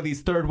win and one of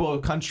these third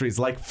world countries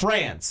like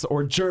France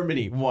or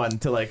Germany won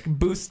to like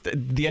boost the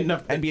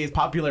NBA's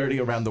popularity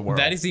around the world.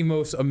 That is the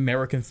most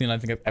American thing I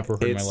think I've ever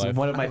heard It's in my life.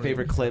 one of my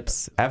favorite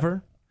clips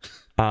ever.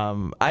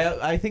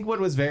 I think what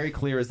was very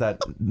clear is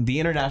that the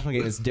international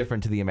game is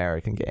different to the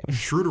American game.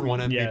 Schroeder won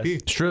MVP.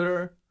 Yes.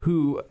 Schroeder,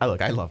 who I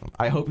love him.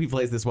 I hope he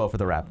plays this well for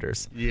the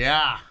Raptors.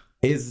 Yeah.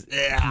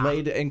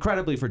 played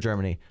incredibly for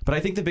Germany. But I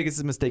think the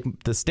biggest mistake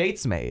the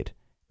States made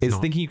is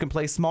thinking you can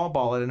play small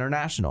ball at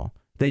international.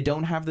 They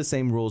don't have the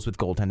same rules with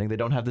goaltending. They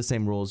don't have the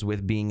same rules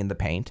with being in the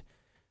paint.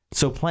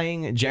 So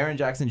playing Jaren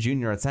Jackson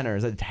Jr. at center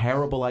is a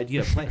terrible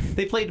idea.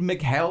 They played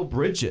Mikal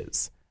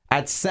Bridges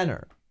at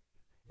center.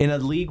 In a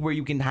league where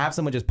you can have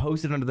someone just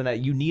posted under the net,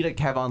 you need a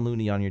Kevon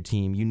Looney on your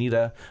team. You need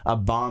a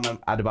Bam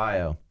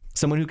Adebayo.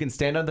 Someone who can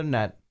stand under the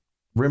net,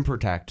 rim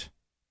protect,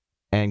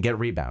 and get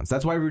rebounds.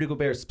 That's why Rudy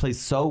Gobert plays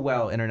so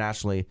well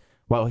internationally,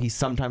 while he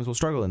sometimes will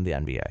struggle in the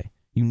NBA.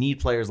 You need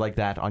players like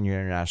that on your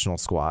international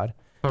squad.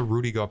 I thought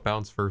Rudy got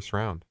bounced first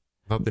round.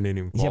 I thought they didn't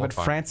even qualify. Yeah, but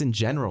France in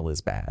general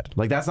is bad.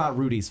 Like, that's not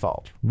Rudy's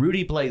fault.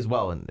 Rudy plays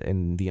well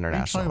in the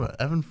international. What are you talking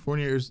about? Evan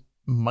Fournier's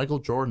Michael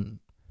Jordan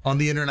on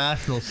the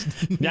international.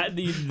 That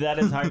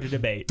is hard to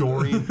debate.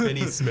 Dorian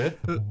Finney-Smith,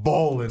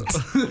 ballin'.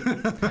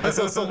 I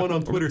saw someone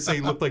on Twitter say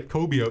he looked like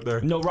Kobe out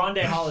there. No,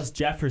 Rondé Hollis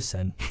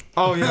Jefferson.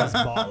 Oh, yeah. Was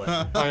balling.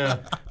 Oh, yeah.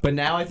 But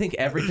now I think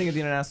everything at the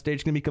international stage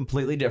is going to be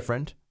completely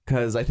different.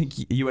 Because I think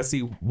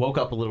USC woke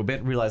up a little bit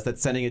and realized that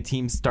sending a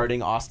team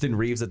starting Austin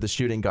Reeves at the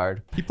shooting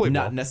guard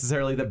not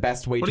necessarily the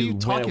best way to win a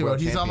world championship. What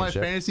are you talking about? He's on my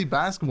fantasy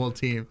basketball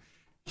team.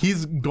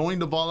 He's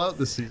going to ball out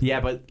this season. Yeah,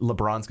 but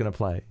LeBron's going to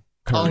play.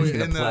 Curry's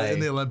in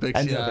the Olympics,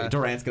 and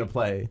Durant's going to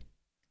play.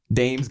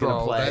 Dame's going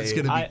to play. That's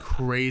going to be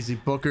crazy.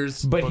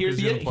 Booker's here's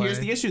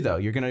the issue, though.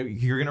 You're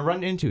gonna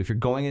run into, if you're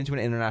going into an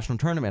international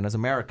tournament as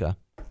America,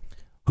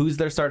 who's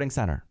their starting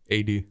center?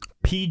 AD.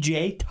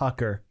 PJ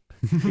Tucker.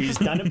 He's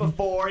done it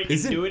before. He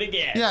can do it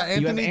again. Yeah,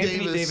 Anthony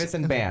Davis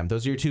and Bam.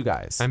 Those are your two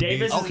guys.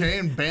 Davis,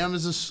 and Bam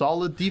is a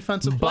solid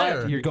defensive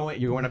player. But you're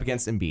going up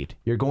against Embiid.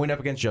 You're going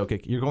up against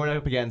Jokic. You're going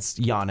up against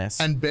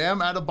Giannis. And Bam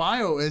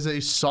Adebayo is a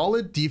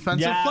solid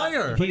defensive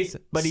player.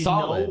 But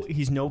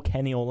he's no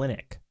Kenny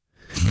Olynyk.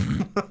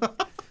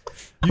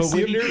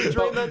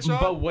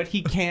 But what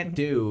he can't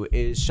do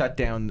is shut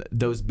down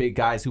those big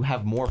guys who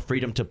have more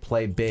freedom to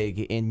play big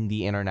in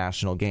the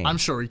international game. I'm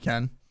sure he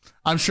can.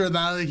 I'm sure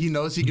now that he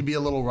knows he can be a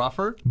little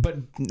rougher.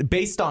 But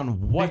based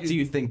on what do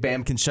you think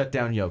Bam can shut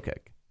down Jokic?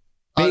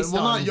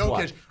 Not Jokic.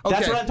 What? Okay.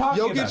 That's what I'm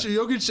talking about.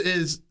 Jokic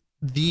is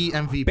the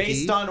MVP.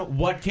 Based on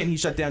what can he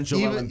shut down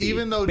Joel Embiid?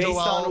 Even though based Joel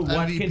on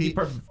what MVP, can he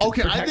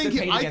I think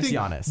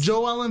Giannis?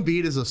 Joel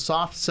Embiid is a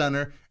soft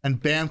center,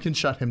 and Bam can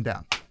shut him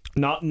down.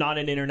 Not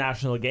an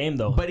international game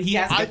though. But he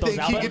hasn't. I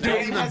think he could do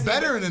it even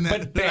better in an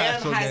international game. But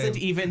Bam hasn't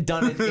even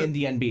done it in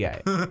the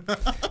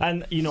NBA.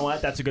 And you know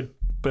what? That's a good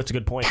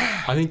point.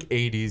 I think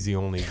AD is the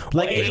only.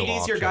 Like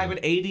AD's your guy, but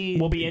AD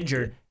will be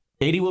injured.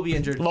 AD will be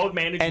injured. Load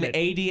management. And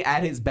AD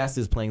at his best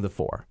is playing the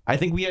 4. I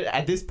think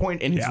at this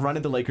point in his run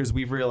at the Lakers,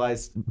 we've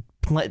realized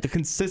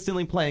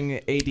consistently playing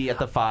AD at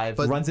the 5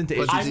 runs into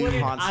issues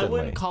constantly. I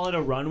wouldn't call it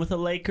a run with the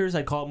Lakers.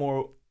 I'd call it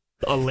more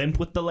a limp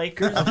with the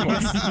Lakers.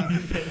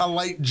 A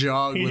light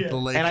jog with the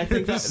Lakers. And I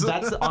think that's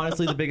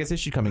honestly the biggest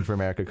issue coming for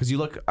America, because you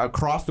look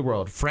across the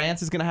world.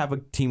 France is going to have a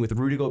team with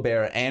Rudy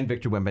Gobert and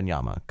Victor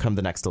Wembanyama come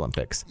the next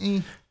Olympics.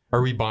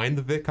 Are we buying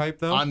the Vic hype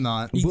though? I'm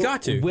not. You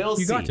got to. We'll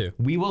see. Got to.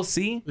 We will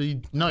see.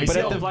 No, but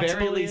at the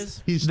very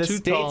least, he's too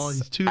tall.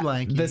 He's too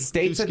lanky. The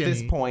States at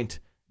this point,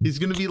 he's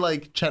going to be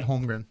like Chet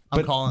Holmgren.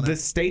 I'm calling it. The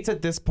States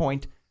at this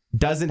point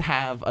doesn't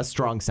have a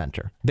strong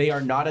center. They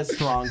are not a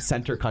strong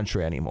center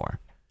country anymore.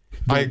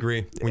 I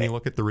agree. When you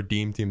look at the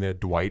Redeem team, they had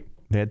Dwight.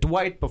 They had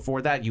Dwight.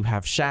 Before that, you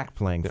have Shaq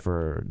playing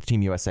for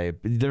Team USA.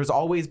 There's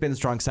always been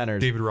strong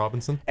centers. David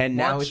Robinson. And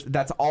now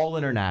that's all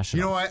international.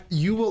 You know what?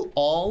 You will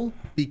all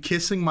be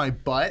kissing my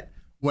butt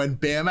when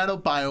Bam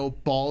Adebayo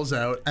balls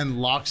out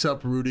and locks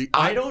up Rudy.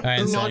 I don't know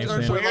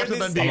where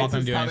this stance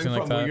is coming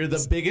from. Where you're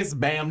the biggest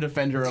Bam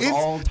defender of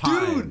all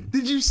time. Dude,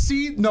 did you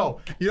see?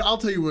 No, I'll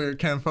tell you where it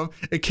came from.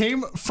 It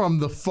came from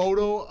the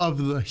photo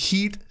of the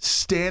Heat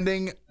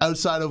standing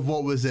outside of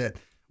what was it?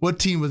 What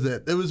team was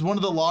it? It was one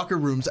of the locker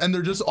rooms, and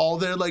they're just all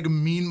there like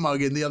mean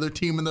mugging the other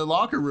team in their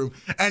locker room.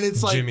 And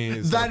it's like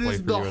that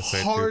is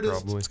the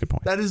hardest. That's a good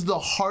point. That is the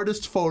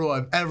hardest photo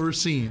I've ever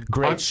seen.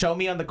 Great. Show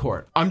me on the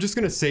court. I'm just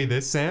gonna say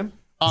this, Sam.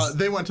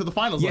 They went to the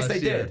finals. Yes,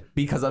 last they year. did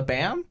because of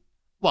Bam.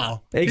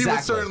 Wow, exactly. He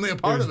was certainly a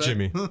part of it.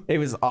 Jimmy. It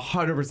was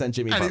 100%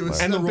 Jimmy Butler.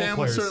 And Bam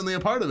was certainly a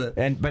part of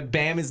it. But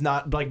Bam is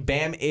not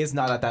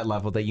at that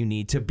level that you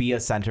need to be a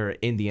center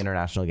in the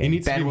international game. He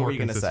needs to be what more were you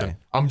gonna consistent. say?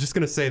 I'm just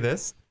gonna say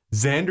this.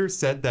 Xander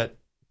said that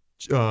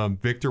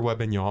Victor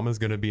Wembanyama is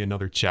gonna be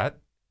another Chet.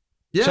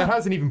 Yeah, Chet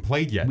hasn't even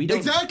played yet.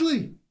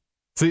 Exactly.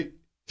 See,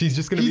 he's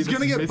just gonna. He's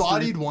gonna get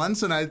bodied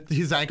once, and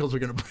his ankles are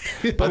gonna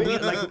break. But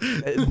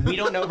we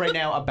don't know right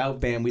now about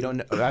Bam. We don't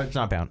know. It's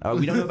not Bam.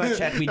 We don't know about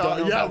Chet. We don't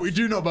know. Yeah, we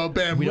do know about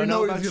Bam. We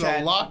know he's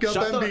gonna lock up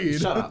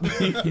Embiid. Shut up.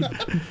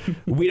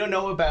 We don't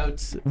know about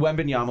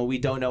Wembanyama. We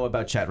don't know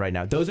about Chet right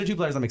now. Those are two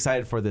players I'm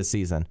excited for this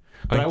season.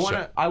 But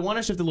I want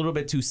to shift a little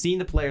bit to seeing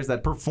the players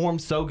that perform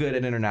so good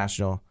at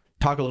international.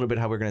 Talk a little bit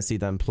how we're going to see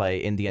them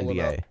play in the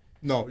NBA.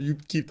 No, you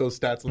keep those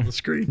stats on the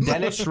screen.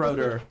 Dennis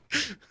Schroeder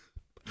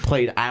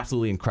played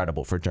absolutely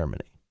incredible for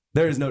Germany.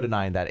 There is no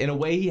denying that. In a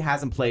way, he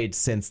hasn't played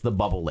since the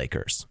bubble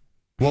Lakers.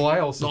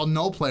 Well,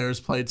 no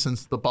players played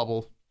since the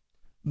bubble.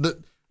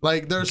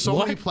 Like, there's so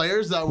many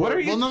players that were. What are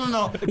you- Well,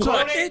 no.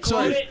 Quote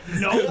it.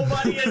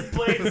 Nobody has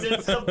played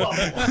since the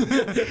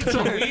bubble.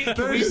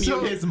 Can we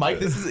mute his mic?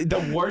 This is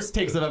the worst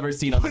takes I've ever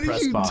seen on What the are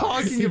press you box.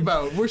 talking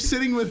about? We're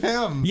sitting with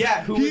him.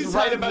 Yeah, who He's was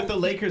right had- about the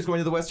Lakers going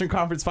to the Western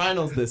Conference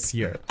Finals this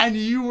year. And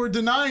you were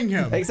denying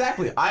him.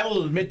 Exactly. I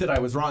will admit that I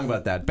was wrong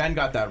about that. Ben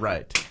got that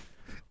right.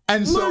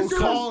 And so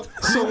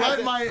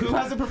Who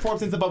hasn't performed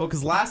since the bubble?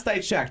 Because last I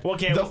checked,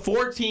 Okay. the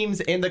 4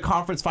 teams in the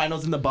conference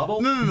finals in the bubble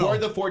No. were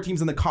the 4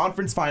 teams in the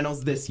conference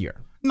finals this year.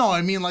 No,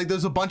 I mean, like,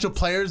 there's a bunch of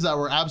players that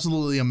were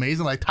absolutely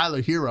amazing, like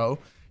Tyler Hero.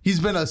 He's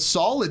been a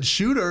solid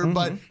shooter,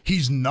 but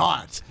he's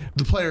not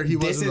the player he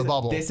was in the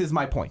bubble. This is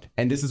my point,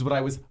 and this is what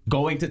I was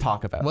going to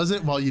talk about. Was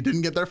it? Well, you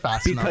didn't get there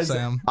fast Because enough,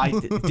 Sam. I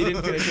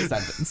didn't finish the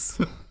sentence.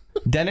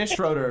 Dennis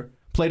Schroeder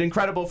played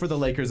incredible for the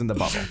Lakers in the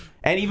bubble.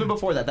 And even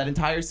before that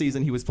entire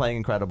season, he was playing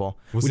incredible.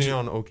 Was he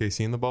on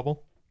OKC in the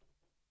bubble?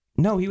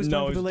 No, he was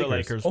No, playing for the it was the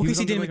Lakers. Lakers. He was OKC on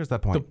the didn't Lakers at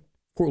that point.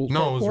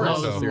 No, it was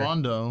That was Rondo.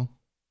 Rondo.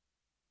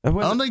 It I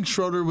wasn't- don't think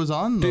Schroeder was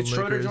on the Did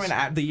Schroeder Lakers.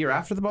 join the year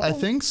after the bubble? I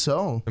think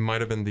so. It might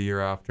have been the year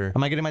after.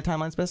 Am I getting my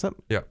timelines messed up?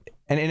 Yeah.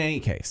 And in any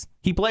case,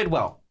 he played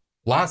well.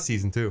 Last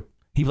season, too.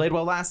 He played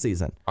well last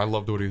season. I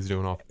loved what he was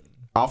doing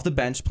Off the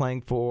bench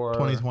playing for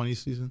 2020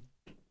 season.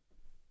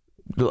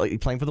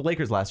 playing for the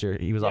Lakers last year.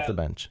 He was off the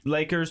bench.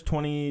 Lakers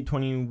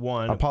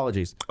 2021.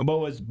 Apologies. What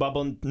was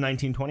bubble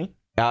 1920?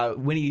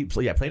 When he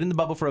played in the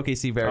bubble for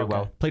OKC very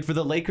well. Played for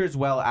the Lakers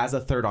well as a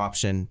third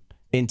option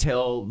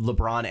until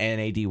LeBron and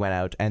AD went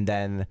out, and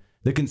then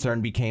the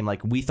concern became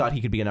like we thought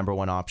he could be a number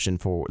 1 option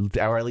for,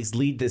 or at least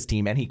lead this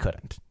team, and he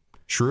couldn't.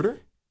 Schroeder?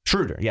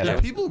 Schroeder, yeah. Yeah,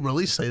 people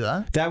really say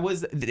that.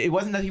 It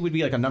wasn't that he would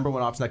be like a number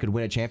 1 option that could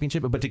win a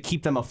championship, but to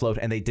keep them afloat,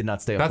 and they did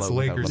not stay That's afloat.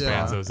 without Lakers LeBron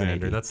fans, though,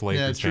 and Xander. AD. That's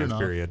Lakers true fans, enough.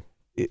 period.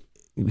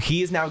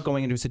 He is now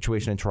going into a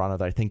situation in Toronto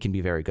that I think can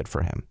be very good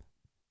for him.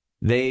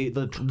 The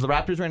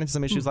Raptors ran into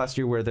some issues last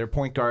year where their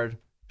point guard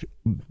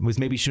was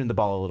maybe shooting the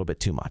ball a little bit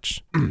too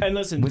much. And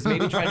listen, Was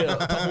maybe trying to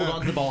hold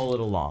on to the ball a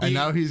little long. And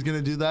now he's going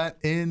to do that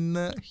in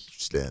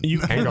Houston. you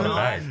Ain't got a cannot,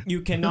 bag.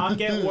 you cannot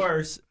get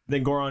worse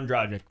than Goran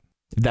Dragic.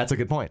 That's a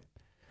good point.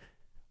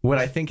 What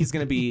I think is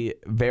going to be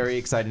very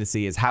exciting to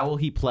see is how will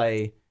he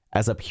play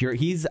as a pure.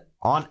 He's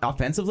on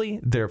offensively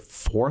their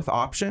 4th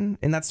option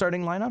in that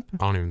starting lineup.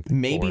 I don't even think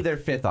Maybe fourth. their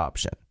 5th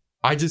option.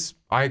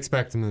 I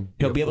expect him to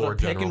He'll be able to forward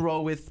pick general. and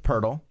roll with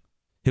Pirtle.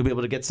 He'll be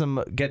able to get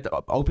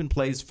open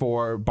plays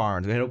for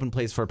Barnes, get open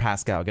plays for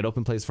Pascal, get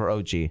open plays for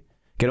OG,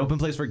 get open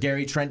plays for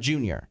Gary Trent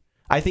Jr.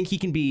 I think he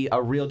can be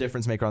a real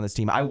difference maker on this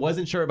team. I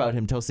wasn't sure about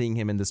him until seeing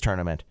him in this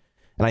tournament.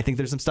 And I think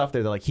there's some stuff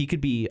there that like he could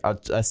be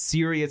a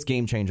serious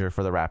game changer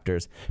for the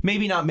Raptors.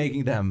 Maybe not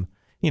making them,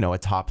 a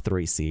top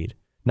 3 seed,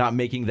 not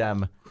making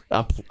them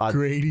a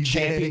Grady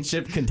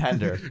championship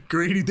contender.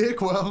 Grady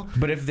Dickwell.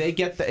 But if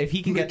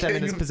he can get them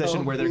in this king of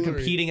position where they're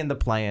tomfoolery. competing in the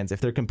play-ins, if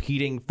they're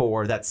competing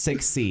for that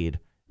 6th seed,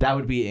 that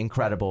would be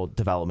incredible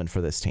development for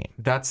this team.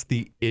 That's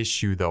the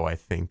issue, though, I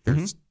think.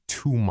 There's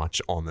too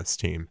much on this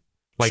team.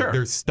 Like, Sure.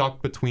 they're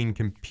stuck between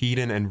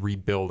competing and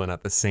rebuilding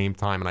at the same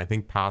time. And I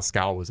think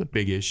Pascal was a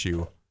big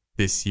issue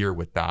this year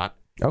with that.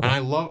 Okay. And I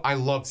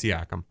love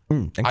Siakam. I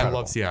Incredible.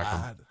 love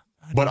Siakam.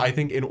 But I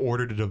think in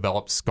order to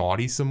develop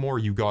Scotty some more,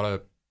 you got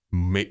to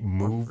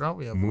move forgot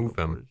we have him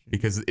forward.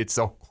 because it's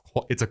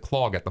a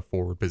clog at the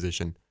forward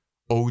position.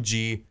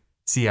 OG,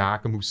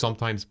 Siakam, who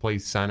sometimes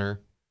plays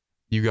center.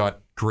 You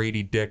got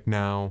Grady Dick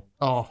now.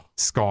 Oh,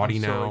 Scotty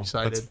I'm so now.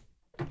 excited.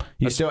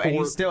 You That's still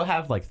four-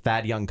 have like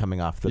Thad Young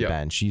coming off the Yeah.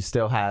 bench. You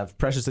still have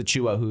Precious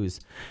Achiuwa, who's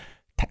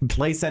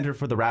plays center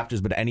for the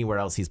Raptors, but anywhere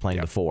else he's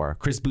playing the 4.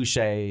 Chris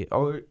Boucher,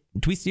 or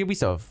we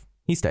still have.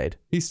 He stayed,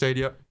 He stayed,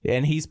 yeah.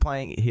 and he's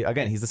playing.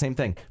 He's the same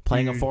thing,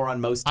 playing a 4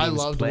 on most teams.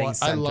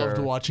 I loved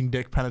watching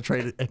Dick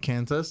penetrate at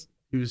Kansas.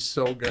 He was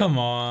so good. Come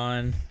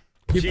on.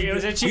 It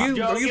was a cheap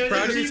joke. Are you It was a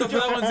proud of cheap yourself for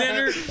that one, joke.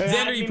 Xander?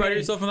 Xander, you proud of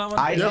yourself for that one?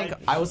 I think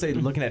I will say,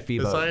 looking at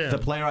FIBA, Yes, I am. the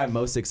player I'm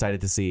most excited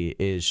to see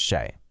is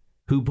Shea,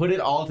 who put it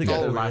all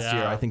together Oh, last yeah.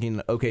 year. I think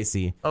in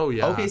OKC. Oh,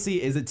 yeah. OKC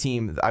is a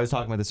team. I was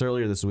talking about this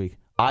earlier this week.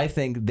 I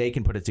think they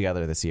can put it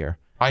together this year.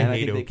 I And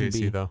hate think they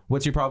can OKC, though.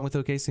 What's your problem with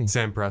OKC?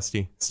 Sam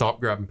Presti. Stop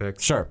grabbing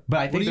picks. Sure, but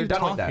I What think are they're you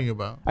done with that. talking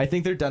about? I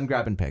think they're done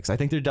grabbing picks. I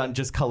think they're done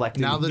just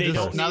collecting. Now They they're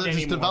don't just need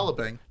anymore.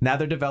 developing. Now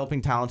they're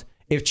developing talent.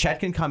 If Chet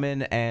can come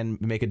in and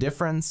make a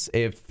difference,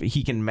 if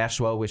he can mesh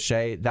well with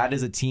Shea, that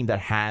is a team that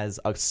has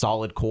a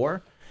solid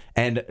core.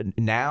 And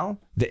now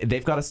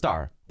they've got a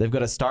star. They've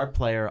got a star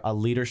player, a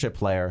leadership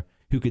player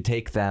who could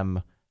take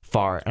them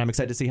far. And I'm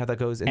excited to see how that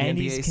goes in And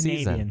the he's NBA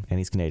season. Canadian. And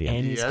he's Canadian.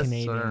 And he's Yes,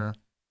 Canadian. sir.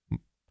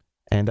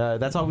 And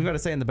that's all we've got to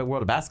say in the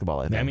world of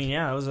basketball, I think. I mean,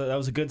 yeah, that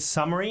was a good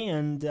summary,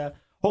 and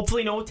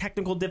hopefully no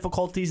technical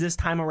difficulties this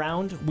time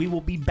around. We will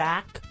be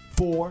back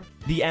for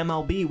the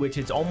MLB, which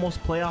it's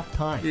almost playoff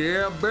time.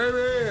 Yeah,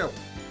 baby.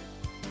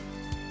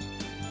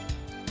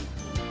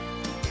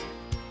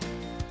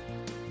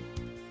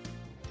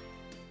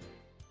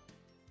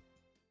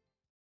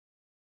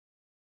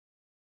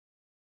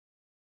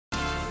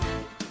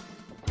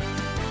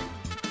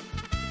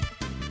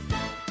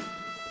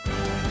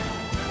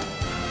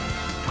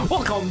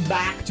 Welcome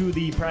back to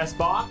the press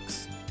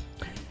box.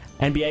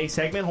 NBA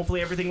segment.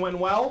 Hopefully everything went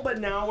well, but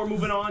now we're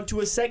moving on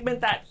to a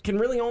segment that can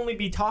really only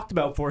be talked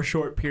about for a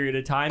short period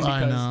of time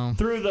because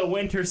through the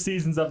winter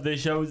seasons of this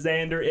show,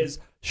 Xander is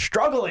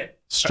struggling.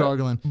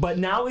 But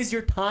now is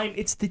your time.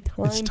 It's the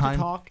time to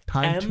talk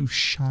to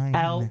shine.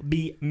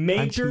 MLB,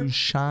 Major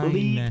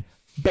League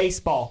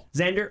Baseball.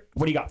 Xander,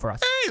 what do you got for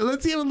us? Hey,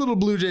 let's give a little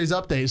Blue Jays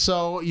update.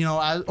 So,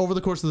 over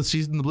the course of the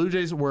season, the Blue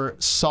Jays were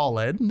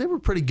solid. They were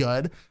pretty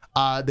good.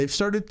 They've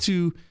started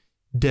to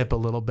dip a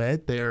little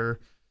bit. They're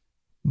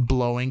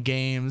blowing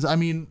games. I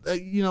mean,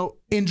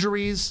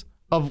 injuries,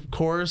 of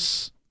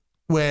course,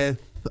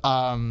 with,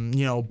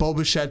 Bo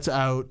Bichette's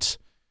out.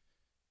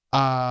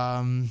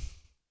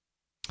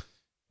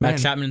 Matt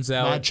Chapman's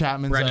out.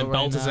 Brandon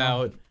Belt is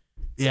out.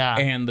 Yeah.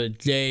 And the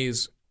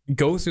Jays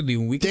go through the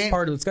weakest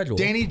part of the schedule.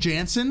 Danny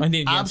Jansen,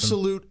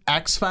 absolute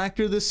X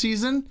factor this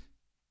season.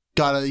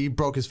 He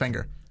broke his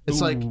finger.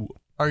 It's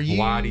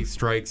Vladdy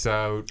strikes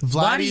out.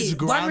 Vladdy's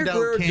ground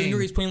out king.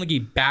 Jr. is playing like a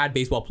bad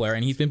baseball player,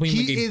 and he's been playing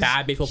like a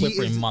bad baseball player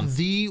for a month.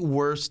 He is the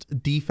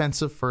worst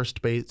defensive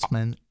first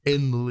baseman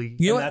in the league.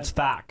 You know what? That's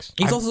facts.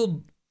 He's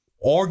also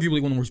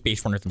arguably one of the worst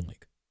base runners in the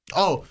league.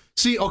 Oh,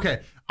 see, okay.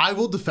 I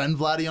will defend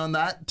Vladdy on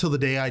that till the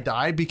day I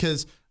die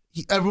because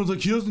everyone's like,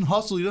 he doesn't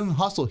hustle.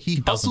 He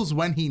hustles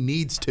when he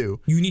needs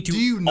to. You need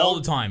to all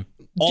the time.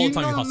 All the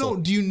time you hustle.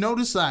 Do you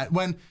notice that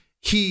when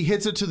he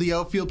hits it to the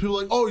outfield, people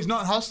are like, oh, he's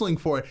not hustling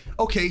for it.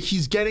 Okay,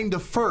 he's getting to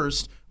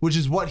first, which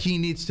is what he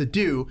needs to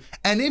do.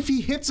 And if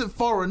he hits it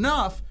far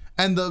enough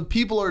and the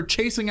people are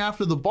chasing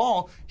after the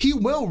ball, he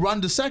will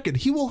run to second.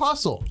 He will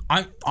hustle.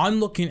 I'm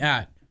looking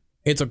at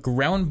it's a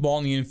ground ball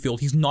in the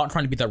infield. He's not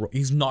trying to beat that.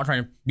 He's not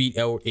trying to beat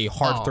out a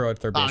hard throw at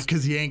third base.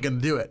 Because he ain't going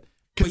to do it.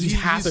 Because he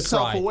has to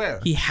try.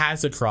 Self-aware. He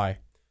has to try.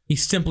 He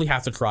simply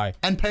has to try.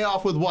 And pay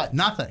off with what?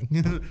 Nothing.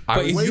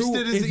 But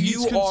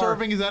He's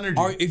conserving his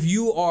energy. If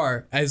you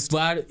are, as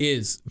Vlad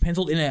is,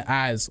 penciled in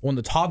as one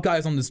of the top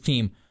guys on this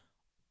team,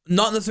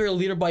 not necessarily a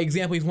leader by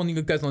example, he's one of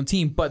the good guys on the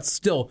team, but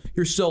still,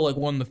 you're still like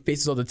one of the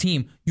faces of the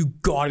team. You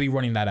got to be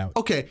running that out.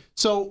 Okay,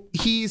 so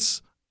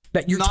he's...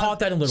 You're taught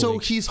that in Little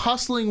League. So he's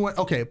hustling.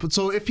 But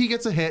so if he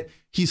gets a hit,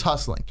 he's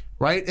hustling,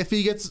 right? If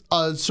he gets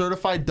a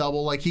certified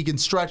double, like he can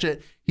stretch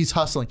it, he's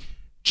hustling.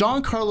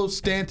 Giancarlo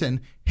Stanton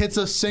hits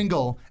a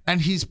single,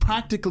 and he's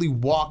practically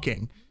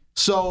walking.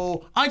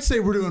 So I'd say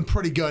we're doing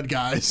pretty good,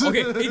 guys.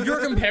 Okay, if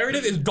your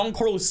comparative is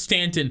Giancarlo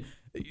Stanton,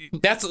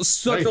 that's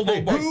such a low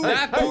bar.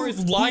 That bar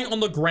is lying on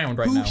the ground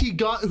right now.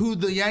 Who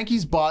the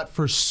Yankees bought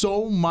for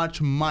so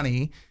much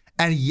money,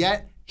 and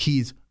yet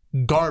he's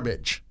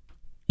garbage.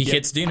 He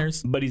hits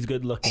dingers, but he's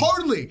good looking.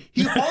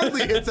 He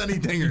hardly hits any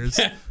dingers.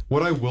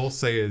 What I will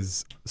say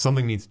is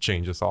something needs to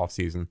change this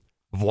offseason.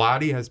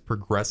 Vladdy has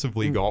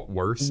progressively got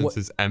worse since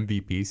his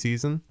MVP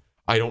season.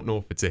 I don't know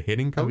if it's a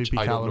hitting coach.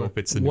 I don't know if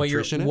it's a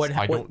nutritionist.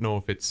 I don't know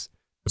if it's...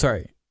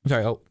 Sorry.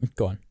 Oh,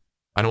 go on.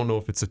 I don't know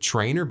if it's a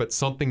trainer, but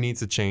something needs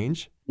to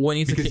change.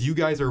 Because you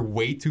guys are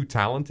way too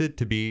talented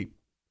to be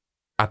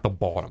at the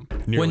bottom.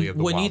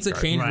 What needs to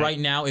change right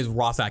now is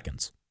Ross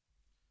Atkins.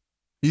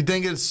 You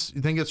think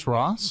it's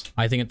Ross?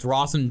 I think it's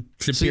Ross and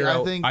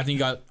Shapiro. I think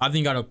got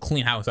a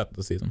clean house after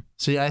the season.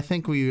 See, I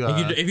think we.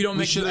 If you don't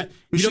make it,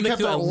 we should have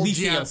kept our old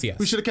GM.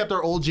 We should have kept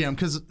our old GM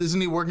because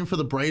isn't he working for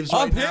the Braves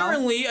right now?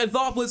 Apparently,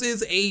 Anthopoulos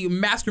is a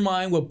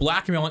mastermind with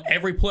blackmail on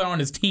every player on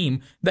his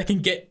team that can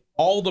get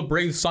all the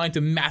Braves signed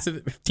to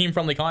massive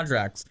team-friendly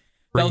contracts.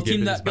 That'll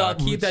keep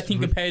that team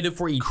competitive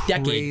for a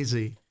decade.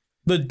 Crazy.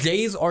 The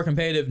Jays are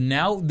competitive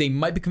now. They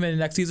might be competitive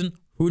next season.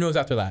 Who knows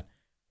after that?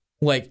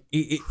 Like,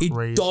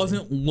 it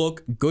doesn't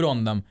look good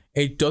on them.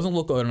 It doesn't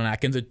look good on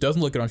Atkins. It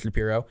doesn't look good on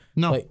Shapiro.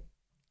 No.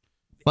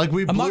 Like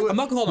we blew I'm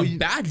not going to call them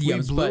bad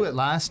GMs, we blew it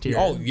last year.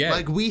 Oh, yeah.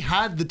 Like, we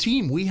had the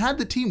team.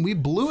 We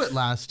blew it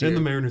last year. And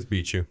the Mariners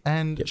beat you.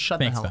 And shut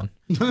the hell up.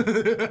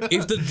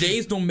 If the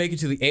Jays don't make it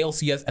to the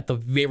ALCS, at the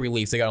very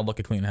least, they got to look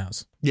at clean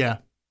house. Yeah.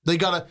 They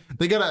gotta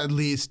at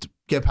least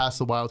get past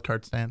the wild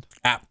card stand.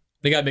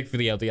 They got to make it for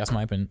the LDS, in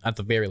my opinion, at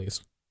the very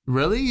least.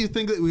 Really? You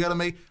think that we got to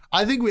make...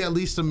 I think we at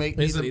least to make...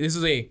 This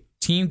is a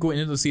team going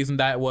into the season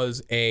that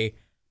was a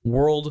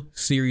World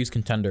Series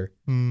contender.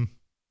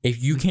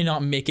 If you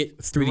cannot make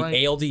it through the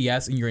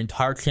ALDS in your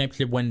entire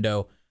championship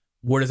window,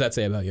 what does that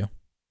say about you?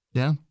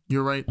 Yeah,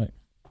 you're right.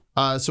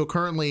 So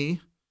currently,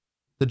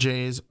 the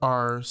Jays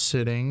are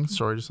sitting...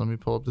 Sorry, just let me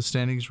pull up the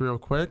standings real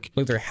quick.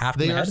 Like they're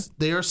half ahead?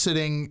 They are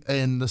sitting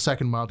in the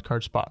second wild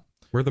card spot.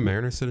 Where are the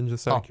Mariners sitting,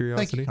 just out of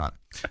curiosity? Thank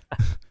you,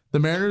 the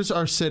Mariners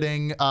are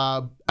sitting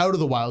out of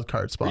the wild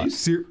card spot.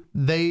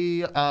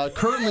 They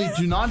currently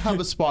do not have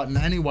a spot in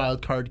any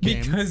wild card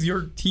game. Because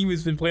your team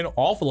has been playing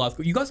awful last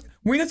week.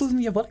 Were you guys losing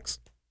to the Athletics?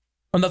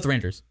 Oh, that's the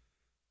Rangers.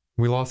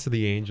 We lost to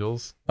the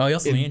Angels. Oh, you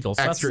lost to the Angels.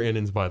 Extra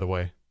innings, by the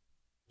way.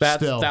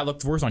 That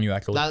looks worse on you,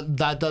 actually.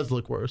 That does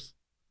look worse.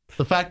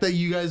 The fact that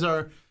you guys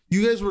were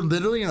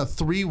literally in a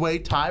 3-way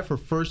tie for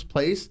first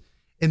place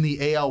in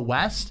the AL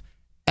West,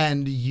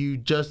 and you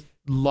just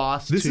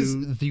lost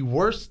the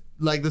worst,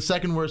 like the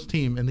second worst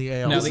team in the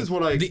AL. This is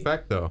what I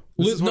expect, though.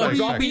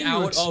 Dropping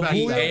out of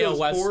the AL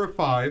West 4 or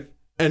 5,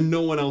 and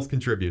no one else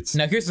contributes.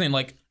 Now here's the thing,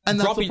 and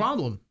that's the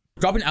problem.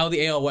 dropping out of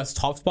the AL West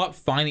top spot,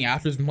 finding the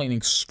Astros been playing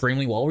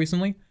extremely well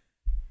recently.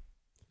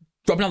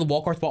 Dropping out of the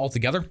wildcard spot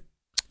altogether.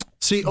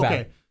 See, Bad.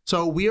 okay.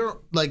 So we are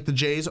like the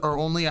Jays are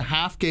only a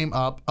half game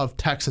up of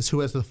Texas, who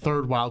has the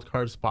third wild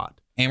card spot.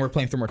 And we're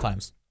playing 3 more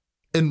times.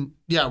 And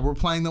yeah, we're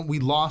playing them. We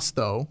lost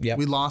though. Yep.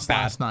 We lost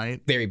Bad. last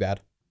night. Very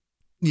bad.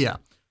 Yeah.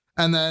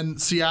 And then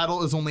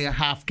Seattle is only a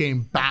half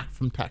game back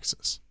from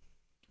Texas.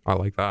 I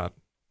like that.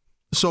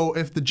 So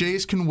if the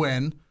Jays can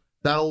win,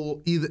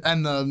 that'll either,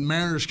 and the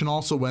Mariners can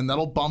also win,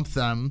 that'll bump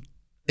them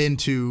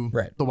into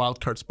Right. the wild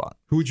card spot.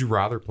 Who would you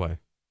rather play?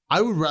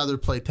 I would rather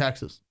play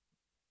Texas.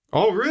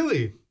 Oh,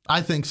 really?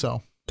 I think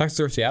so. Texas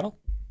or Seattle?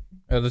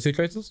 Are the 2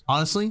 choices?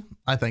 Honestly,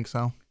 I think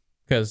so.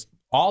 Because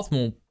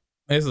optimal,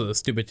 this is a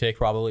stupid take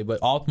probably, but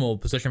optimal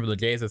position for the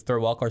Jays is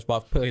 3rd wildcard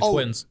spot, play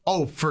Twins.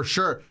 Oh, for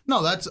sure.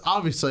 No, that's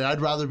obviously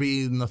I'd rather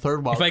be in the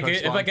third wild card spot.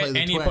 If I and play get the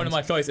any Twins. opponent of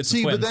my choice, it's the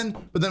See, Twins.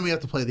 but then we have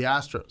to play the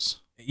Astros.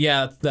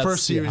 Yeah, that's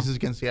First series yeah, is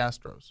against the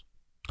Astros.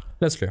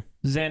 that's true.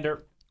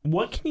 Xander,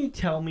 what can you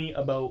tell me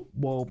about,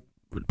 well,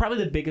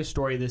 probably the biggest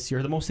story this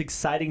year, the most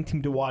exciting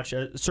team to watch,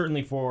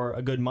 certainly for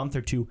a good month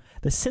or two,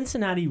 the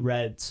Cincinnati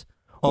Reds.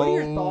 What are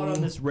your thoughts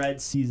on this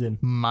Reds season?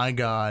 My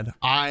God,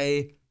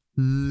 I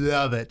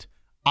love it.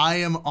 I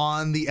am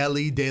on the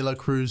Ellie De La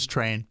Cruz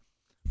train.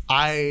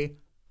 I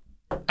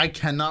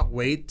cannot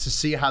wait to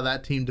see how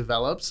that team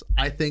develops.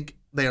 I think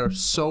they are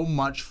so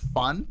much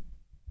fun.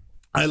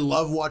 I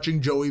love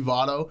watching Joey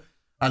Votto.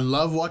 I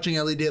love watching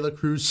Ellie De La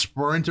Cruz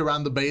sprint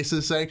around the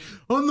bases saying,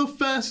 "I'm the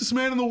fastest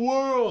man in the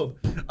world."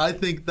 I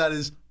think that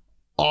is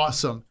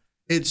awesome.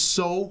 It's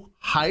so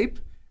hype,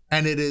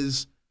 and it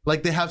is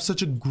like they have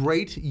such a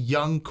great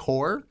young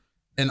core,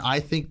 and I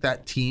think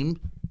that team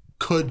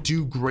could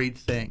do great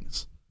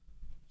things.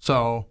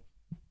 So,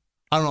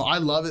 I don't know. I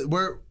love it.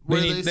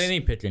 They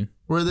need pitching.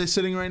 Where are they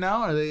sitting right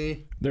now? Are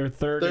they? They're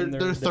third.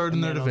 They're third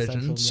in their NL division.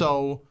 Central, yeah.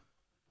 So,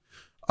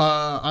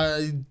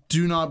 I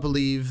do not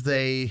believe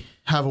they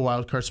have a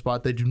wild card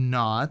spot. They do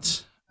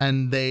not,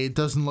 and it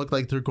doesn't look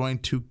like they're going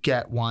to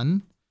get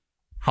one.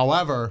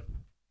 However,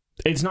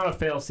 It's not a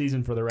fail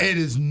season for the Reds. it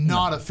is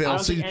not a I fail don't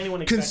think season.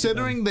 anyone expected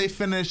Considering they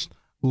finished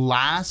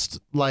last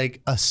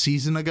like a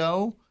season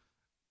ago,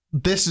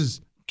 this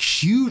is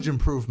huge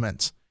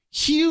improvements.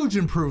 Huge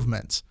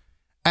improvements.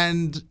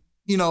 And,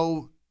 you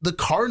know, the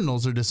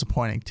Cardinals are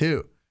disappointing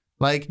too.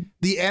 Like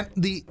the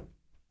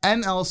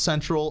NL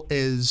Central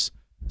is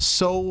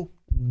so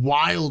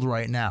wild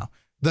right now.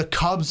 The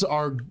Cubs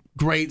are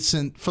great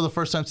for the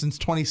first time since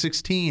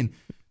 2016.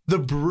 The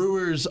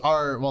Brewers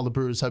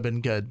have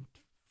been good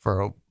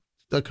for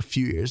like a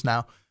few years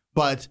now,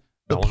 but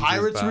the Bellinger's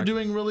Pirates were back.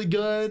 doing really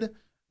good,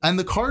 and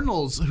the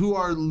Cardinals, who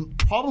are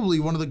probably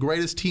one of the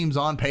greatest teams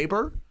on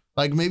paper,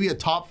 like maybe a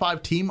top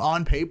 5 team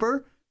on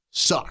paper,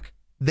 suck.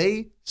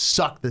 They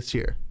suck this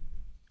year.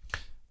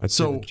 I'd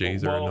say So, the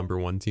Jays are a number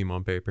 1 team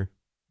on paper.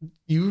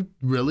 You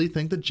really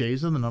think the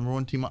Jays are the number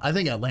 1 team? I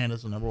think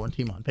Atlanta's the number 1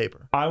 team on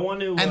paper, I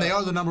want to, and they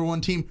are the number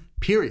 1 team.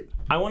 Period.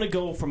 I want to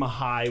go from a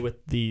high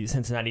with the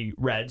Cincinnati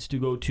Reds to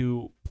go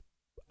to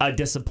a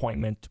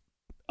disappointment,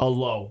 a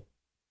low,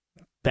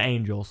 the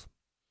Angels.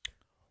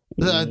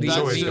 That's The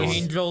just-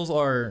 Angels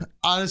are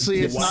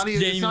Honestly, it's not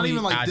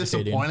even like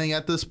agitating. disappointing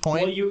at this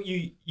point. Well,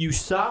 you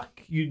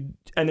suck,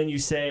 and then you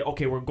say,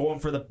 okay, we're going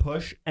for the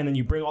push, and then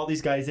you bring all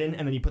these guys in,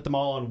 and then you put them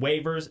all on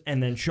waivers,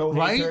 and then Shohei's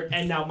Right? hurt,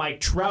 and now Mike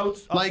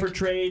Trout's up Like, for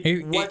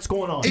trade. What's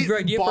going on? Your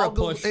idea for a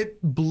push- It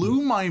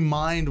blew my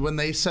mind when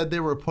they said they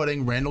were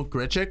putting Randall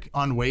Grichuk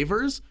on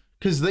waivers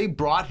because they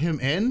brought him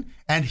in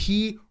and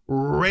he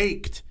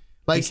raked.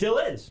 Like He still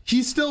is.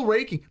 He's still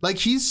raking. Like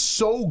he's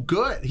so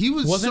good. He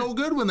was so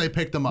good when they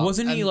picked him up.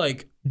 Wasn't he And,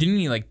 like? Didn't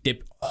he like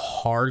dip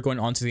hard going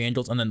onto the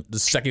Angels, and then the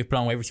second he put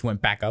on waivers, he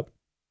went back up?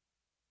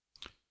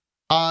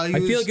 I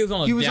feel like he was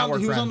on a downward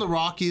He was trend. on the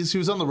Rockies. He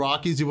was on the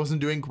Rockies. He wasn't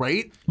doing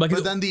great. But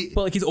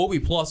But his OB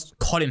plus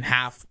cut in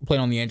half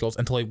playing on the Angels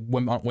until he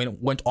went on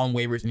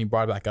waivers and he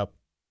brought it back up.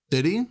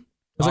 did he? It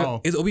was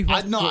like, his OB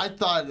plus, I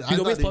thought his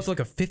OB he- plus was like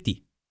a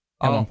 50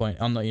 at one point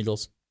on the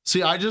Angels.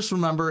 See, I just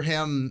remember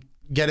him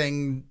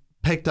getting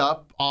picked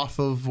up off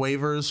of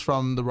waivers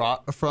from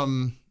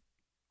from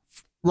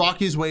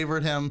Rockies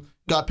wavered him,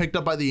 got picked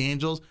up by the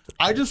Angels.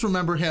 I just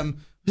remember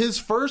his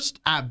first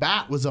at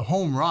bat was a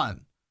home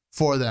run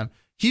for them.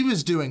 He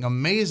was doing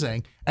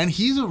amazing, and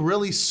he's a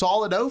really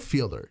solid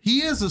outfielder.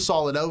 He is a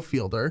solid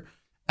outfielder,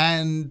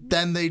 and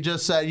then they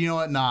just said, you know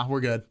what, nah,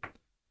 we're good.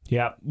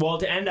 Yeah. Well,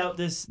 to end out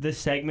this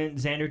segment,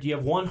 Xander, do you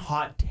have one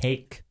hot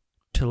take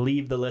to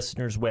leave the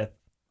listeners with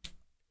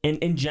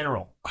in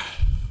general?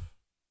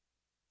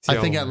 I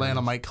think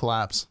Atlanta might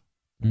collapse.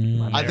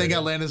 I think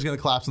Atlanta's going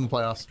to collapse in the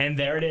playoffs. And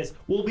there it is.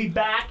 We'll be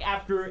back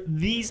after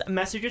these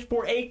messages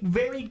for a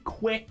very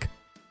quick,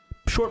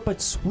 short but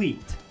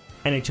sweet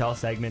NHL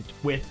segment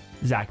with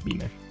Zach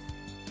Beamish.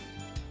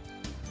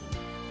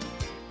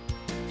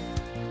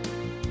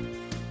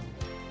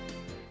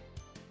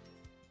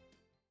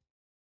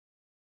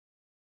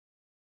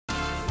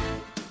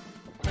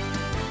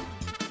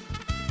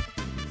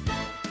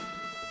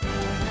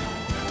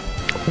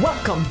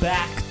 Welcome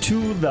back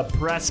to the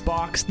press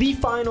box, the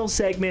final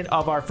segment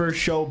of our first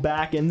show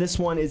back, and this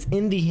one is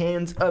in the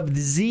hands of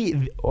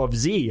the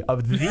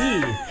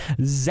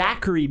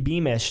Zachary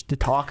Beamish to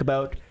talk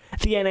about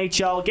the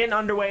NHL getting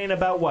underway in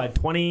about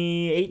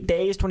 28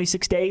 days,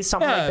 26 days,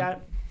 something like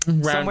that.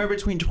 Somewhere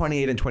between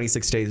 28 and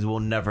 26 days, we'll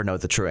never know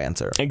the true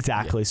answer.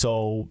 Exactly.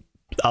 So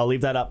I'll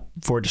leave that up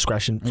for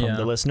discretion from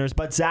the listeners.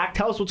 But Zach,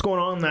 tell us what's going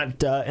on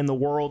in the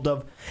world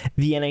of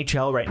the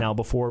NHL right now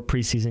before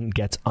preseason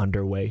gets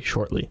underway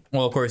shortly.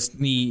 Well, of course,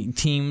 the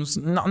teams,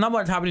 not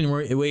much happening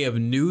in the way of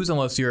news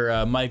unless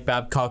you're Mike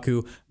Babcock,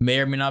 who may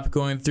or may not be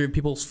going through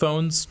people's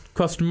phones, ?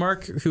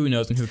 Who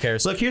knows and who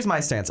cares? Look, here's my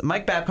stance.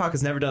 Mike Babcock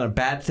has never done a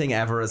bad thing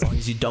ever as long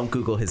as you don't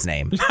Google his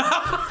name.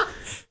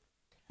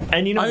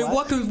 And you know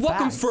what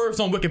comes first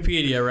on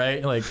Wikipedia,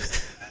 right? Like,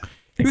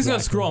 who's going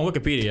to scroll on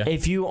Wikipedia?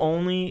 If you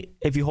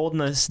hold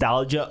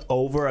nostalgia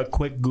over a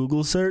quick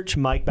Google search,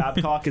 Mike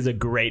Babcock is a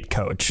great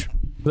coach.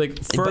 Like,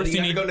 But first you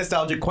you need to go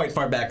nostalgia quite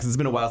far back because it's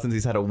been a while since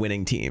he's had a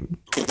winning team.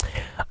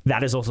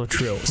 That is also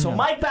true. So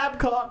Mike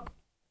Babcock,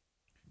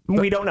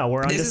 we don't know.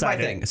 We're undecided. This is my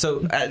thing.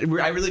 So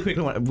I really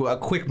quickly want a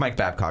quick Mike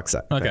Babcock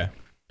set. Okay.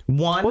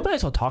 One. Well, might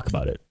as well talk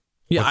about it.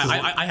 Yeah,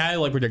 I had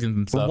like predictions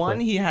and stuff. One,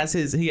 he has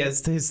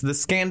the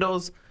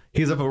scandals. He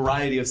has a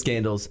variety of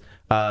scandals,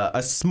 a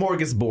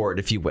smorgasbord,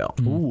 if you will,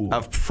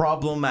 of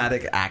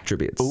problematic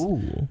attributes.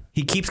 Ooh.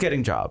 He keeps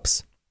getting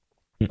jobs,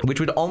 which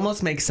would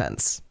almost make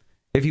sense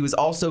if he was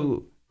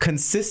also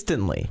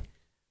consistently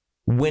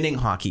winning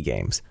hockey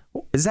games.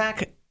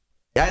 Zach,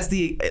 as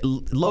the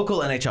local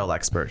NHL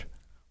expert,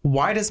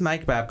 why does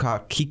Mike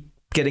Babcock keep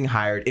getting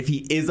hired if he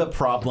is a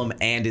problem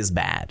and is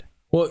bad?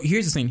 Well,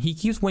 here's the thing. He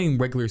keeps winning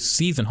regular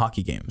season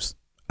hockey games.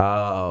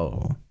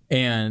 Oh.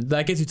 And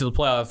that gets you to the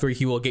playoffs where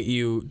he will get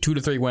you 2 to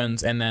 3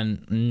 wins and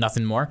then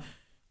nothing more.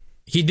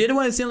 He did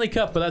win a Stanley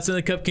Cup, but that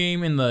Stanley Cup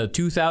came in the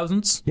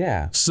 2000s.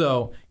 Yeah.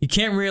 So you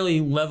can't really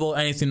level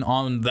anything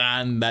on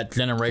that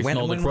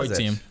generational When Detroit was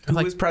it? team.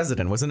 Who was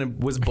president?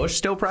 Was Bush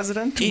still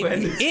president?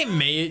 It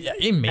may have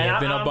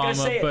been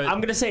Obama, but I'm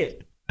going to say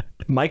it.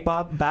 Mike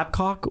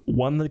Babcock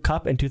won the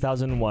cup in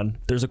 2001.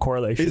 There's a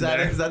correlation. Is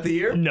that the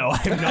year? No, I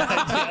have no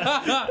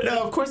idea.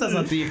 No, of course that's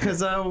not the year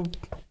because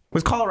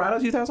was Colorado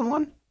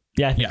 2001?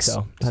 Yeah, I think Yes.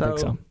 so. I think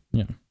so.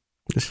 yeah.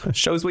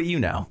 Shows what you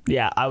know.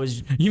 Yeah, I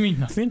was You mean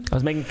nothing?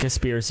 making a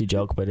conspiracy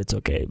joke, but it's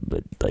okay.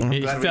 But like,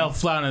 It fell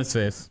flat on his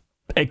face.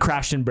 it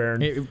crashed and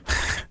burned.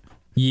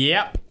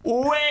 Yep.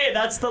 Wait,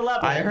 that's the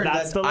level. I heard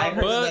that's that. the I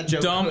level. heard that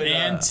joke. Dumb could,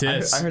 and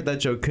tis. I heard that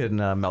joke could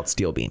melt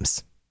steel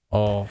beams.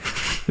 Oh.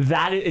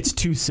 It's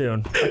too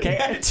soon.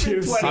 Okay,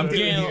 too soon. I'm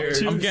getting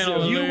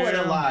You there. weren't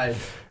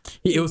alive.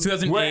 It was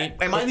 2008.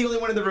 Am I the only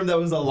one in the room that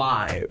was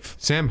alive?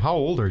 Sam, how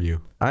old are you?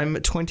 I'm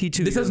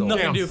 22 This years has old.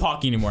 nothing to do with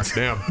hockey anymore.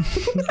 Damn.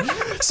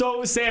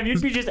 So Sam,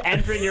 you'd be just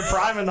entering your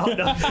prime and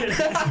not.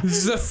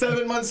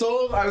 7 months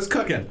old. I was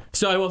cooking.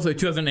 So I will say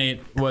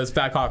 2008 was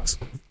Babcock's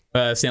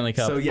Stanley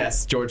Cup. So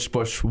yes, George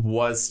Bush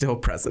was still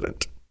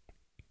president.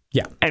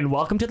 yeah. And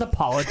welcome to the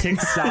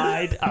politics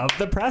side of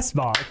the press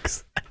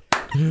box.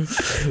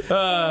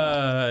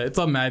 It's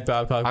on Mike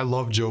Babcock. I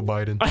love Joe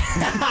Biden.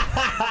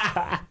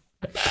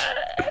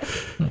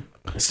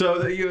 So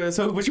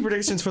what's your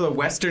predictions for the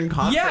Western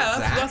Conference? Yeah,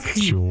 Zach? that's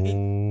the.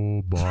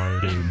 Joe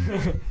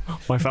Biden.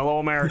 My fellow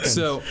Americans.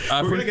 So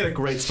We're gonna get a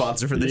great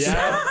sponsor for this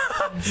show.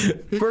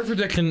 first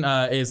prediction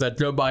is that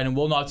Joe Biden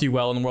will not do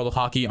well in the world of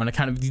hockey on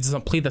account of he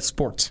doesn't play the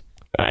sport.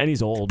 and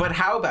he's old. But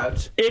how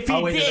about if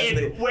he wait,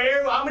 did,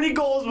 how many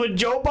goals would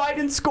Joe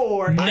Biden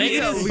score?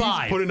 Negative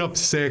 5. Putting up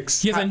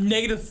 6. He has a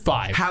negative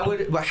 5. how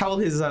will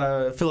his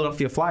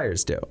Philadelphia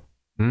Flyers do?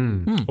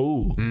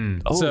 Oh,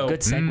 So,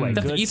 good segue.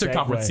 That's good the Eastern segue.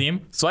 Conference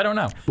team, so I don't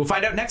know. We'll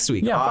find out next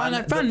week. Yeah, on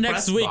find the out next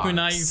press week when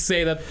I box.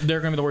 say that they're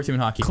going to be the worst team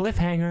in hockey.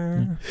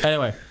 Cliffhanger.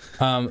 Anyway,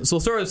 so we'll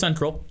start with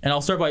Central, and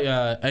I'll start by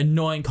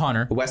annoying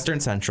Connor. Western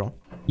Central.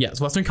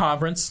 Yes, Western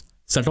Conference,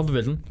 Central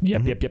Division.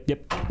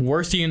 Yep.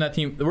 Worst team in that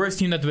team. The worst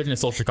team in that division is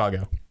still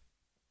Chicago.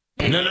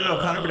 No.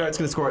 Connor Bedard's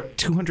going to score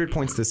 200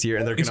 points this year,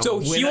 and they're going to So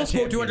win he a will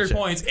score 200 championship.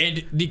 points,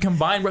 and the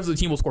combined rest of the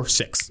team will score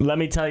 6. Let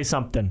me tell you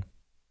something.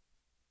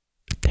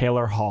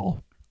 Taylor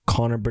Hall,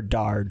 Connor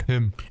Bedard,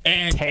 Him.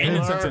 And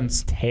Taylor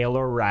Simpsons.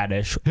 Taylor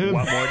Radish.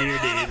 What more do you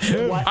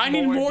need? What I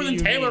need more do than you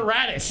Taylor need?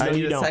 Radish. I need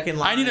you a don't. second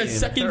line. I need a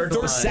second, third third,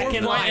 line.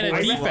 second line and a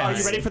Are you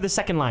defense. ready for the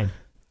second line?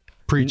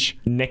 Preach.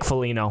 Nick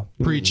Foligno,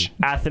 Preach.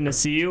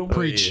 Athanasiou,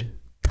 Preach.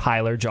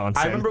 Tyler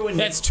Johnson. I remember when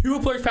That's 2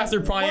 players past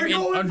their prime in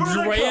Andreas I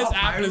remember when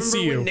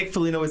Athanasiou Nick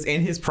Foligno was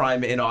in his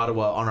prime in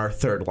Ottawa on our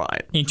third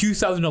line. in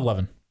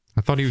 2011.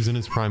 I thought he was in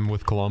his prime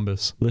with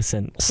Columbus.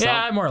 Listen,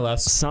 Yeah, more or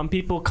less. some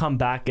people come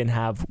back and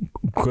have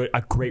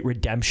a great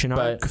redemption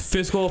arc. But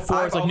physical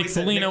forwards like Nick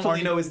Nick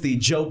Foligno is the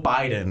Joe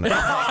Biden.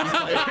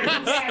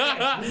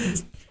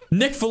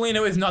 Nick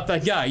Foligno is not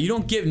that guy. You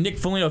don't give Nick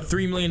Foligno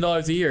 $3 million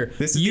a year.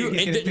 This is you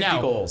he's getting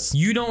 50 goals.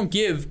 You don't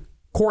give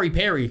Corey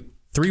Perry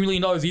 $3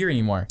 million a year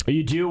anymore.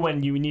 You do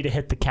when you need to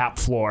hit the cap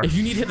floor. If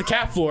you need to hit the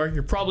cap floor,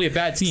 you're probably a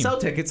bad team. Sell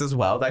tickets as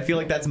well. I feel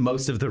like that's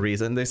most of the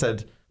reason. They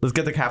said, let's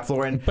get the cap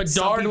floor in. But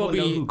Some Dard people will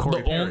know be who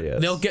Corey Perry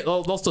is.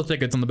 they'll sell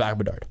tickets on the back of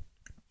Bedard.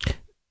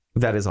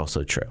 That is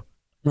also true.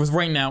 With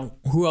right now,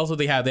 who else do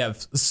they have? They have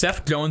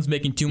Seth Jones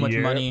making too much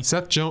money.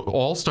 Seth Jones,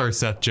 All-Star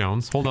Seth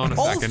Jones. Hold on a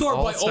second. All-Star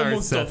by All-Star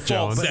almost Seth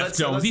default Jones. Seth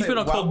Jones. He's been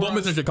on Cold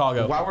Bombers in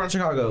Chicago. While we're in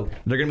Chicago,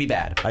 they're going to be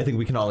bad. I think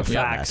we can all agree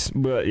on Facts,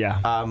 that. but yeah.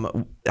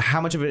 How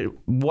much of it?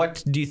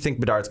 What do you think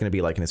Bedard's going to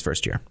be like in his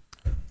first year?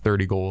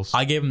 30 goals.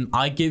 I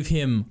give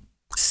him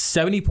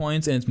 70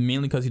 points, and it's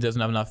mainly because he doesn't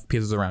have enough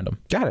pieces around him.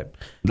 Got it.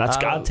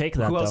 I'll take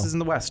that. Who else though. is in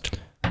the West?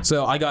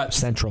 So I got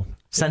Central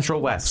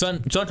West.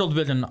 Central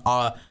Division.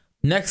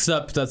 Next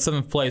up, that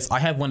 7th place, I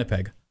have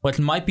Winnipeg, which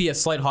might be a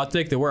slight hot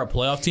take. They were a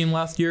playoff team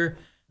last year.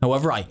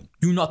 However, I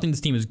do not think this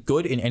team is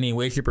good in any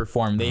way, shape, or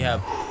form.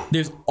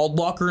 There's a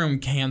locker room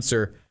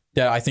cancer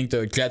that I think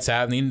the Jets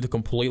have. And they need to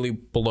completely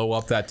blow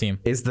up that team.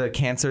 Is the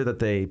cancer that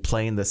they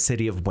play in the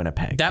city of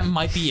Winnipeg? That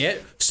might be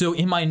it. So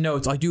in my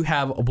notes, I do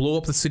have blow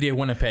up the city of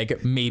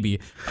Winnipeg, maybe.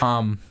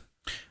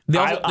 They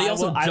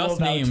also I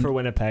just will named vouch for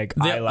Winnipeg.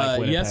 I like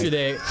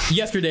Winnipeg.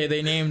 Yesterday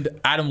they named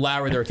Adam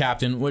Lowry their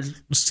captain, which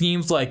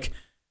seems like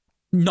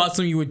not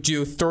something you would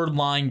do. Third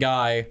line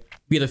guy,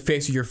 be the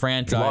face of your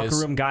franchise. Locker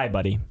room guy,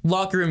 buddy.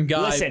 Locker room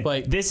guy. Listen,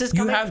 but this is you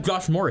coming, have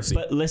Josh Morrissey.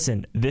 But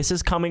listen, this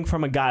is coming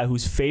from a guy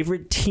whose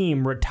favorite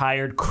team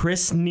retired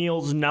Chris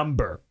Neal's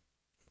number.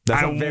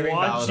 That's I a very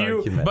want valid you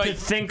argument. to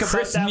think about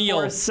that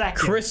for a second.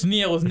 Chris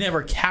Neal was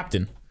never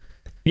captain.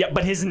 Yeah,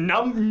 but his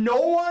no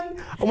one.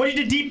 I want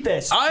you to deep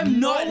this. I'm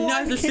No not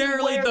one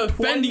necessarily can wear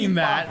defending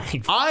that.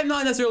 25. I'm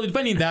not necessarily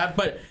defending that,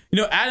 but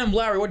Adam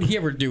Lowry, what did he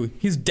ever do?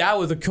 His dad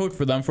was a coach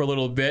for them for a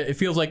little bit. It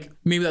feels like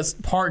maybe that's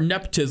part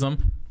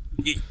nepotism.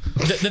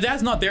 The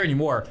dad's not there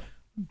anymore.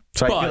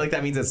 So I feel like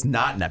that means it's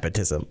not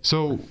nepotism.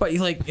 So, But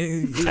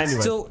it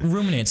still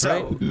ruminates,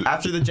 right? So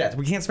after the Jets,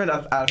 we can't spend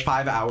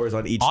 5 hours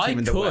on each team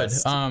in the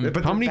West. But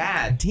they're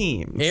bad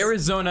teams.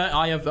 Arizona,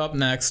 I have up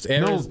next.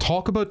 no,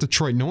 talk about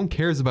Detroit. No one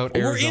cares about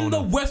We're Arizona. in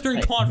the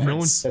Western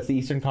Conference. That's the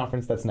Eastern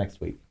Conference. That's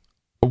next week.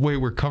 Wait,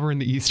 we're covering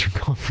the Eastern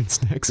Conference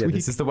next week.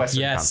 This is the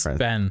Western Yes, Conference.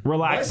 Ben.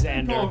 Relax,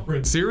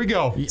 Xander. So here we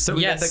go. So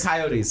we got the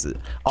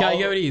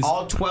Coyotes.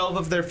 All 12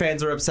 of their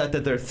fans are upset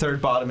that they're third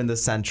bottom in the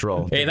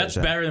Central. Hey, that's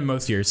division. better than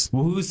most years.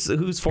 Well,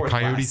 who's fourth?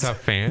 Coyotes last? have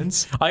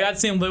fans. I got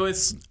St.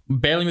 Louis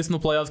barely missing the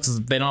playoffs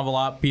because they don't have a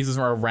lot of pieces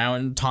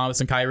around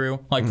Thomas and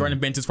Kyrou. Like Brendan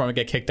Benton's probably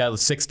get kicked out of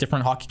 6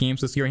 different hockey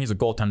games this year, and he's a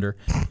goaltender.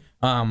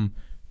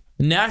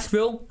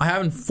 Nashville, I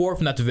have in 4th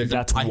in that division.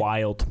 That's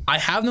wild. I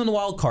have them in the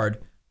wild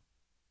card.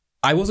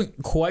 I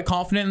wasn't quite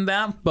confident in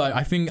that, but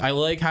I think I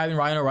like having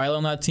Ryan O'Reilly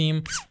on that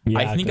team. Yeah,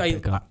 I think good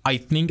pickup. I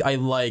think I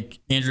like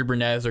Andrew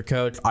Burnett as their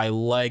coach. I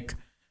like.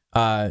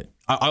 I'm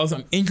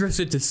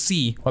interested to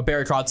see what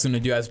Barry Trotz's going to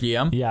do as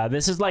GM. Yeah,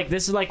 this is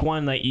like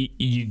one that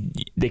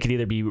they could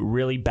either be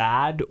really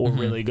bad or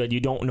really good.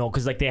 You don't know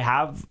because they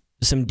have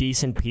some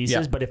decent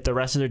pieces, but if the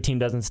rest of their team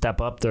doesn't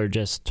step up, they're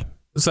just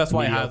So that's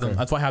why I have mediocre. them.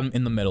 That's why I have them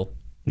in the middle.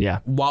 Yeah.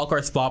 Wild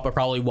card spot, but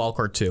probably wild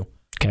card 2.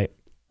 Okay.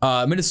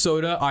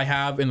 Minnesota, I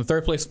have in the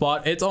 3rd place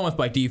spot. It's almost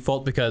by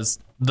default because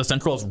the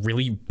Central is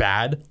really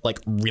bad, like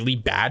really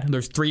bad.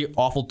 There's 3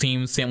 awful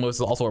teams. St. Louis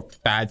is also a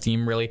bad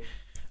team, really.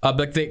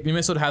 But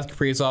Minnesota has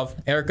Kaprizov,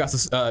 Eric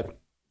Gustafson.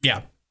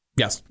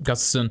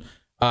 Gustafson.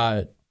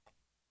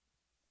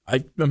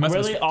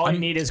 Really, all you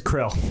need is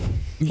Krill.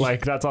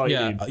 That's all you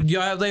need.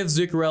 Yeah, they have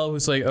Zuccarello,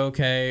 who's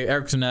okay.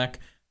 Eric Zanek.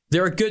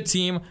 They're a good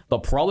team. They'll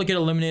probably get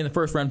eliminated in the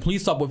first round.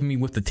 Please stop with me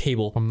with the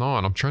table. I'm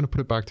not. I'm trying to put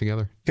it back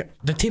together.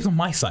 The table's on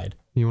my side.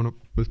 You want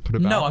to put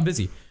it back? No, I'm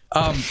busy.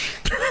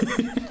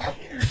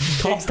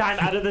 Takes time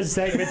out of the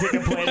segment to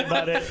complain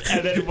about it,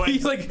 and then when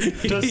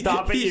to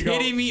stop it, he's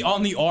hitting me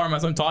on the arm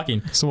as I'm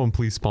talking. Someone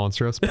please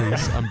sponsor us,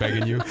 please. I'm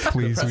begging you.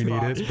 Please, we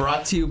need it.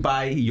 Brought to you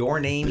by Your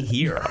Name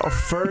Here.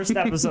 First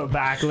episode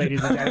back,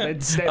 ladies and gentlemen.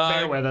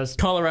 Bear with us.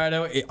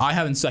 Colorado, I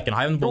have in 2nd.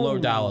 I have them below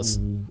Dallas.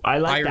 I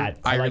like that.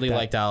 I really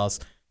like Dallas.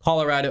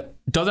 Colorado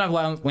doesn't have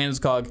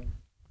Landeskog,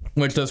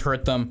 which does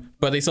hurt them,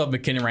 but they still have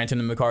McKinnon,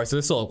 Rantanen, and McCarr, so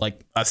they're still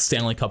a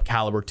Stanley Cup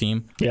caliber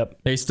team. Yep.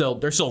 They're still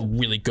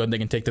really good. They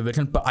can take the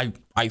division, but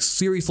I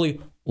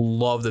seriously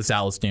love this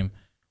Dallas team.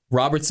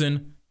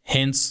 Robertson,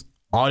 Hintz,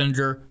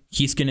 Ottinger,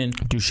 Heiskanen,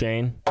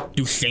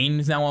 Duchesne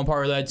is now on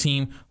part of that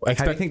team. How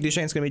do you think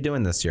Duchesne's going to be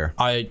doing this year?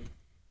 It's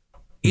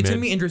going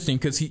to be interesting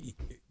because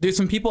there's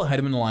some people ahead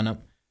of him in the lineup,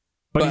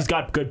 but he's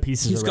got good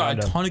pieces. He's got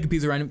a ton of good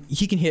pieces around him.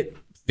 He can hit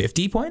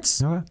 50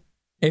 points,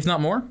 if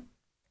not more.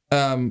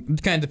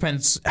 It kind of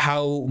depends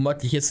how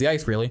much he hits the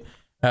ice, really.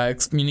 I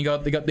mean, they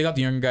got the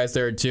younger guys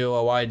there too.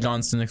 Wyatt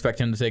Johnston, expect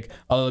him to take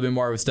a little bit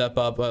more of a step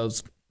up.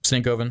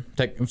 Stankoven,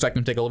 expect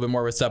him to take a little bit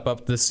more of a step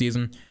up this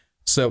season.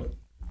 So,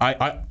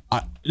 I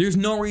there's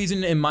no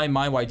reason in my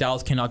mind why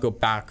Dallas cannot go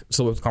back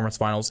to the conference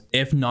finals,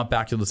 if not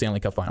back to the Stanley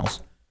Cup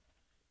finals.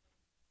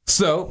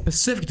 So,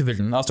 Pacific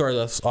Division, I'll start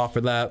us off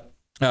with that.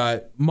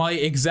 My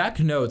exact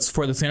notes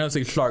for the San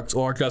Jose Sharks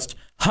are just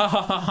ha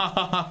ha ha ha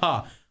ha ha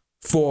ha.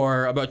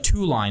 for about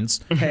 2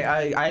 lines. Hey,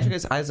 I actually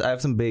guys, I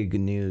have some big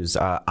news.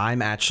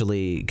 I'm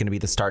actually going to be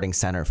the starting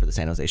center for the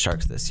San Jose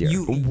Sharks this year.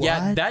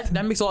 Yeah,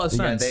 that makes a lot of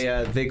sense.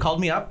 Yeah, they called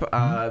me up.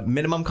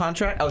 Minimum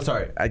contract. Oh,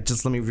 sorry.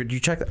 Let me you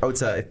check that. Oh,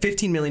 it's a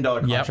 $15 million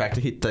contract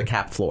to hit the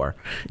cap floor.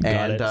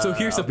 And So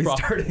here's the I'll be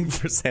starting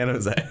for San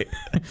Jose.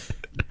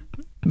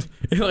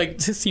 Like,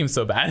 this team's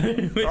so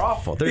bad. They're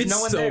awful. There's no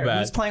one so there. bad.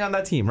 Who's playing on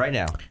that team right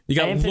now? You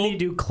got Anthony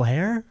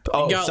Duclair?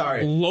 Oh, you got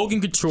sorry. Logan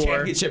Couture.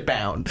 Championship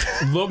bound.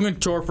 Logan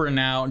Couture for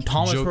now.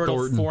 Thomas Joe Hurdle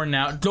Thornton. for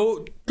now.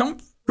 Joe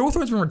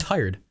Thornton's been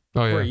retired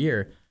for a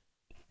year.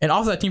 And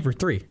off that team for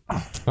 3.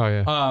 Oh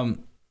yeah.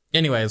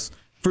 Anyways,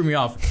 threw me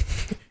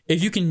off.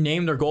 If you can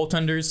name their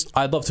goaltenders,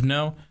 I'd love to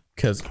know.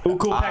 Because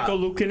Ukko-Pekka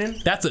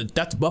Luukkonen?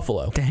 that's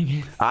Buffalo. Dang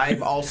it.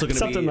 I'm also going to be.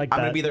 Something like I'm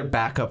going that. to be their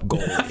backup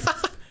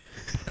goalie.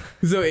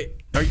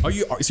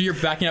 So you're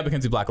backing up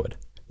Mackenzie Blackwood?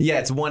 Yeah,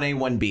 it's 1A,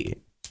 1B.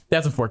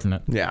 That's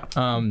unfortunate. Yeah.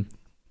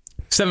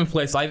 7th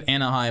place, I have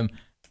Anaheim,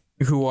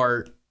 who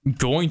are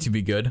going to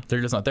be good. They're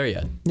just not there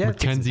yet. Yeah.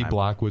 Mackenzie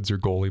Blackwood's your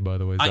goalie, by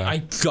the way. Zach. I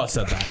just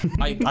said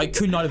that. I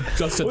could not have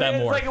just said that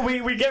It's more. like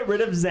we get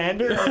rid of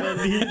Xander, and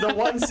then the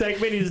one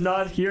segment he's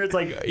not here, it's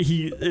like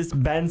it's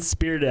Ben's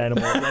spirit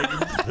animal.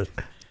 Like,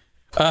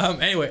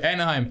 Anyway,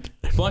 Anaheim,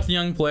 bunch of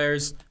young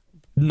players,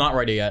 not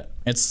ready yet.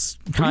 It's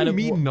What kind do of.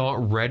 you mean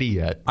not ready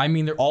yet? I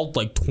mean, they're all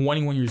like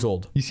 21 years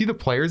old. You see the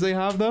players they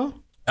have though?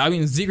 I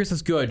mean, Zegras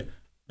is good.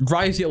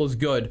 Drysdale is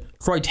good.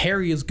 Troy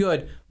Terry is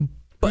good.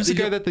 But Who's the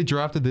guy that they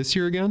drafted this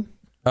year again?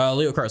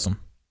 Leo Carlson.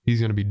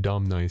 He's gonna be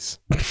dumb nice.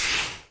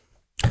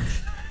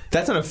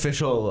 That's an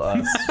official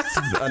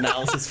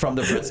analysis from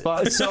the press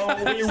box. so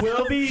we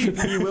will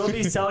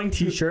be selling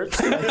T-shirts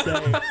that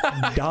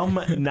say "dumb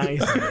nice."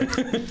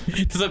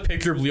 There's a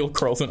picture of Leo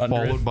Carlson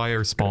under it. Followed by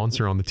our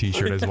sponsor on the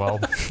t-shirt as well.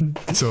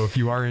 So if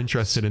you are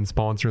interested in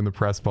sponsoring the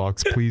press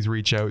box, please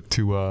reach out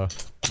to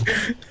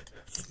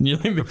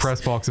the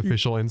press box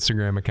official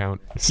Instagram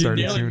account. You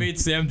Starting nearly soon. made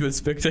Sam do a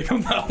spit take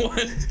on that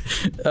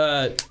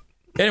one.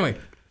 Anyway,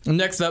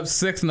 next up,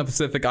 6th in the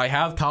Pacific, I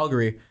have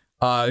Calgary,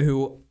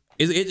 who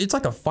it's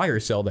like a fire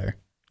sale there.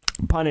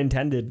 Pun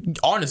intended.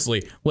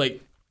 Honestly,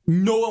 like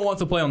no one wants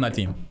to play on that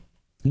team.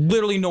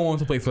 Literally, no one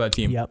wants to play for that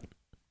team. Yep.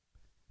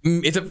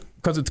 Is it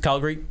because it's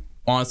Calgary?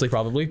 Honestly,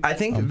 probably. I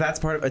think that's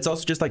part of. It's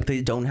also just like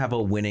they don't have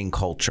a winning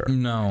culture.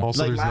 No.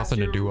 Also, Like there's last nothing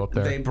to year, do up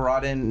there. They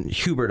brought in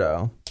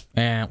Huberdeau,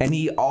 And and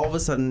he all of a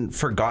sudden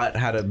forgot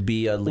how to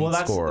be a lead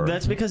scorer.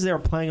 That's because they were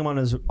playing him on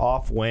his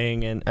off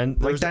wing,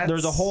 and Like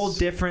there's a whole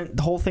different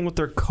the whole thing with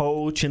their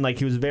coach, and like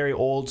he was very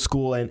old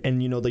school,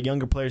 and you know the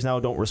younger players now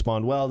don't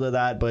respond well to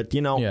that, but you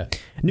know, Yeah.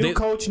 new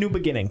coach, new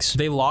beginnings,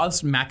 they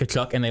lost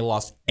Makachuk and they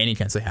lost any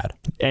chance they had.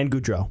 and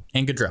Goudreau.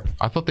 And Gaudreau.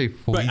 I thought they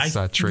fleeced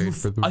that trade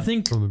for the. I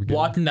think from the beginning.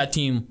 watching that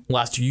team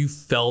last year, you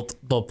felt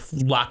the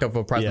lack of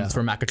a presence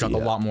for Makachuk a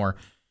lot more.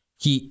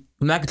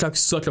 Makachuk's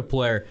such a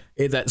player,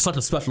 such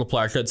a special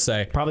player, I should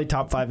say. Probably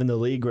top 5 in the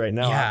league right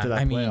now Yeah, after that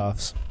I mean-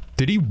 playoffs.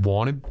 Did he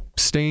want to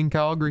stay in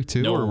Calgary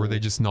too, No. or were they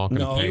just not going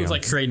to No, pay He was him?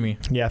 like, trade me.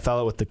 Yeah, fell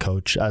out with the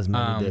coach as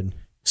many did.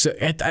 So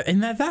at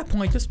that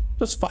point,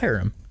 just fire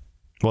him.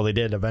 Well, they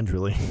did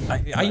eventually.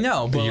 I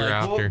know, but year like,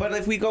 after. Well, but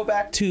if we go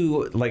back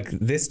to like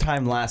this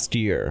time last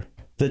year,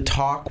 the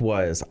talk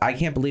was, I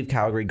can't believe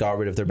Calgary got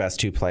rid of their best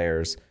 2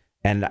 players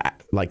and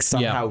like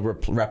somehow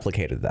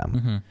replicated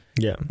them.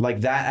 Yeah.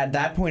 Like that at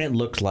that point, it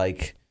looked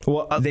like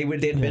Well, they'd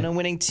been a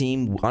winning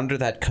team under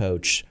that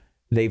coach.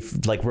 They've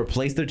like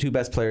replaced their 2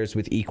 best players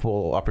with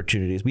equal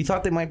opportunities. We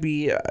thought they might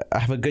be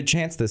have a good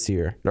chance this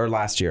year or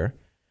last year,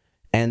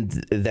 and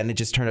then it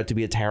just turned out to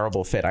be a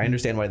terrible fit. I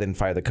understand why they didn't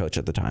fire the coach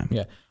at the time.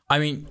 yeah. I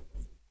mean,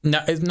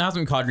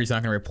 Nazem Kadri's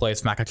not going to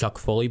replace Makachuk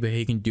fully, but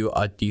he can do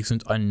a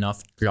decent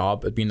enough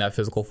job at being that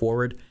physical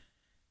forward.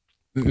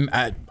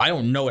 I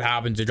don't know what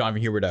happened to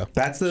Jonathan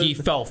Huberdeau. He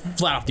fell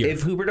flat off the earth.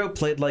 If Huberdeau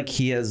played like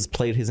he has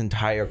played his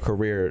entire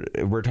career,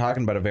 we're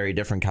talking about a very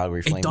different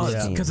Calgary Flames It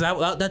does, team. because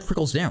that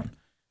trickles down.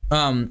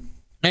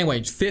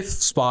 Anyway,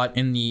 5th spot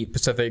in the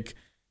Pacific,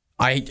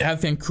 I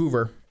have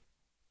Vancouver,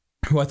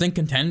 who I think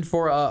contend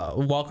for a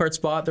wildcard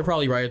spot. They're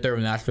probably right there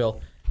with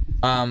Nashville.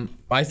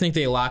 I think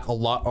they lack a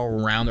lot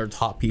around their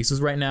top pieces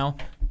right now.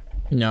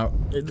 You know,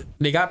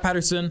 they got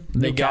Patterson.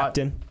 They got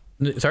captain.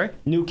 Sorry?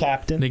 New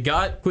captain. They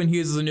got Quinn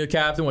Hughes as a new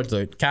captain, which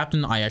the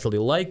captain I actually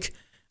like.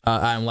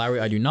 Adam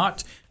Lowry I do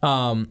not.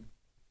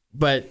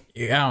 But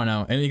I don't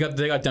know. And they got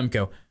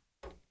Demko.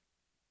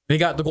 They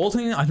got the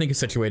goaltending I think is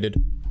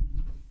situated,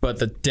 but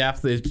the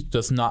depth is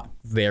just not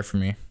there for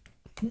me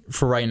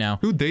for right now.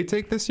 Who'd they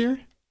take this year?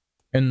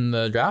 In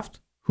the draft?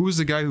 Who was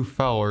the guy who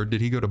fell, or did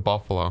he go to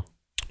Buffalo?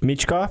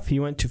 Michkov, he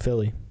went to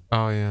Philly.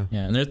 Oh yeah.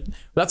 Yeah, and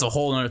that's a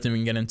whole other thing we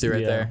can get into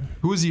right there.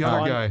 Who was the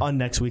other guy? On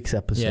next week's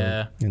episode.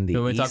 Yeah. In the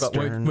when we talk about,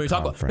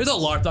 Eastern there's a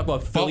lot to talk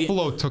about Philly.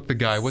 Buffalo took the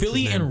guy. What's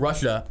Philly his name? and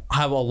Russia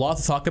have a lot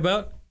to talk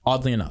about,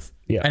 oddly enough.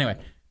 Yeah. Anyway,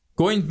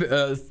 going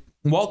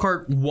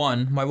wildcard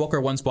 1, my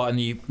wildcard 1 spot in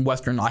the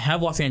Western, I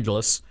have Los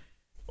Angeles.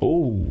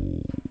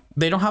 Oh.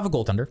 They don't have a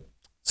goaltender,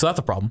 so that's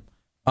a problem.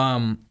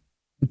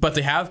 But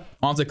they have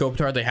Anze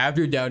Kopitar, they have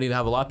Drew Doughty, they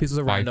have a lot of pieces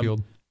around them.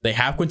 Byfield. They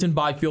have Quinton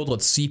Byfield.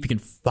 Let's see if he can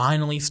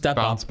finally step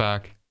Bounce up.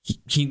 back.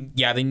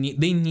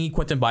 They need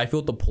Quinton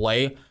Byfield to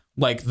play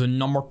like the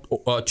number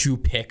 2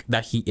 pick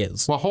that he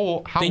is.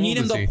 Well, how they old need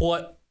him is to he?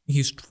 play.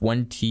 He's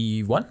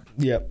 21?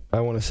 Yep, I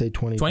want to say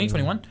 20.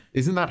 21?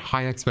 Isn't that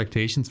high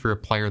expectations for a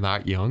player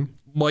that young?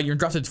 Well, you're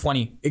drafted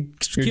 20.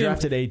 You're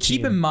drafted 18.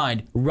 Keep in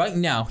mind, right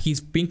now, he's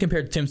being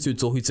compared to Tim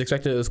Stützle, who's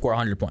expected to score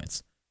 100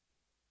 points.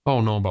 Oh,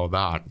 no about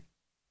that.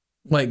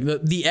 Like,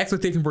 the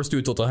expectation for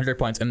Stützle is 100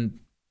 points, and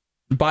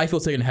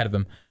Byfield's taken ahead of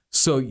him.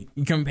 So,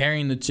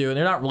 comparing the two,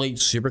 they're not really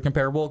super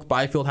comparable.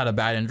 Byfield had a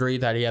bad injury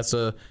that he has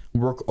to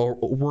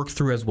work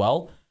through as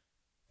well.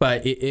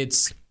 But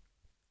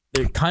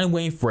they're kind of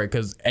waiting for it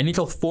because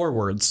NHL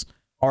forwards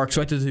are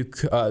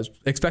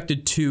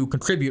expected to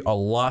contribute a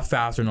lot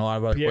faster than a lot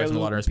of other players in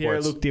modern sports.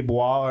 Pierre-Luc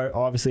Dubois are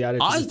obviously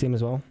added to this team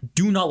as well.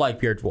 Do not like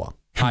Pierre Dubois.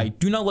 I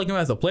do not like him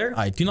as a player.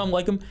 I do not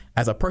like him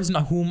as a person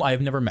whom I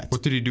have never met.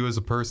 What did he do as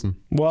a person?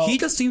 Well, He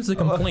just seems to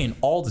complain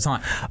all the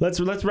time. let's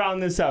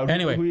round this out.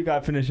 Anyway. Who you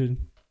got finishing?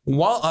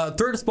 While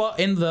third spot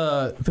in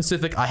the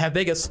Pacific, I have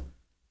Vegas.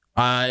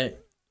 I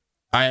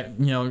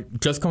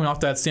just coming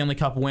off that Stanley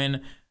Cup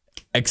win,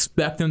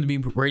 expect them to be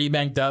pretty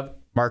banked up.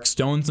 Mark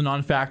Stone's a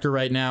non-factor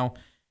right now.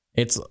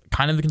 It's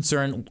kind of a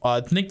concern.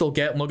 I think they'll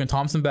get Logan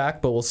Thompson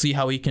back, but we'll see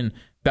how he can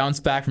bounce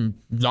back from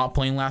not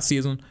playing last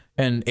season.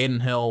 And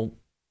Aiden Hill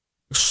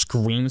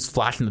screams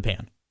flash in the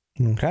pan.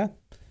 Okay.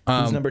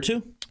 Who's number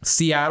 2?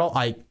 Seattle.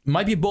 I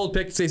might be a bold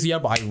pick to say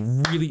Seattle, but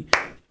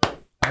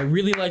I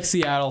really like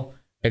Seattle,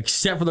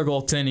 except for their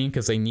goaltending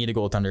because they need a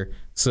goaltender.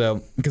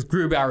 So because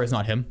Grubauer is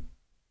not him.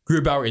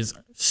 Grubauer is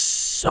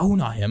so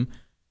not him.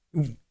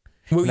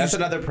 Well, That's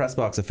another press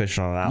box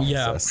official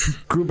analysis. Yeah.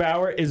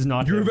 Grubauer is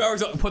not him.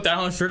 Grubauer's put that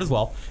on his shirt as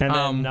well. And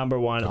then number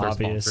 1, Another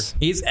obvious. sponsor.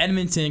 He's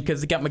Edmonton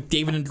because they got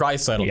McDavid and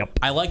Draisaitl. Yep.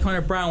 I like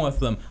Hunter Brown with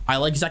them. I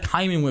like Zach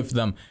Hyman with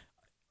them.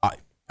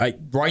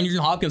 Ryan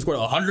Nugent-Hopkins scored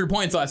 100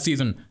 points last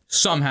season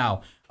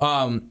somehow.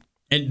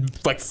 And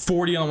like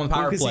 40 on one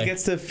power Because play. he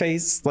gets to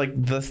face like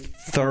the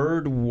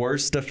third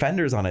worst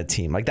defenders on a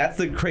team. Like that's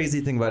the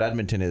crazy thing about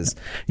Edmonton is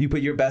you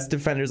put your best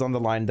defenders on the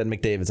line that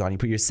McDavid's on. You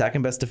put your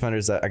second best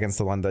defenders against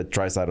the one that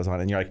Draisaitl's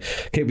on, and you're like,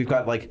 okay, we've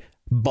got like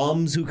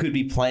bums who could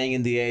be playing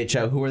in the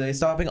AHL. Who are they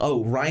stopping?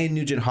 Oh, Ryan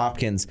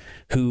Nugent-Hopkins,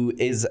 who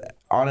is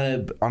on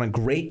a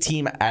great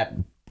team at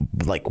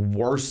like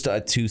worst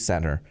 2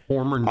 center.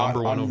 Former number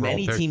one on overall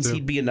many pick, teams, too.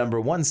 he'd be a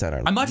number 1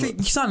 center. I'm actually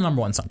he's not a number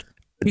 1 center.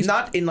 He's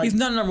not in like he's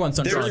not a number 1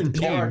 center.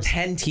 there are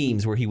 10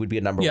 teams where he would be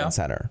a number 1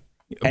 center,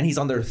 and he's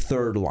on their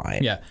third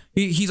line. Yeah,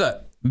 he's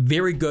a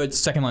very good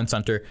second line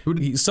center.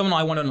 He's someone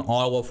I wanted in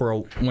Ottawa for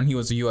when he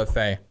was a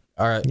UFA.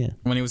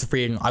 When he was a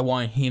free agent, I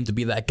wanted him to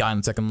be that guy in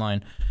the second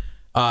line.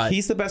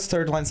 He's the best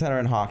third line center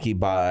in hockey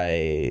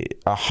by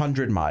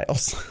 100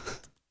 miles.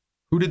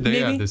 Who did they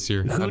Maybe. have this year?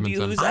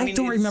 Edmonton. I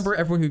don't remember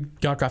everyone who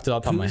got drafted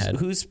off the top of my head.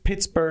 Who's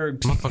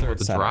Pittsburgh's I'm not talking about third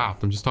the center?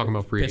 draft. I'm just talking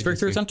about free Pittsburgh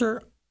third agency.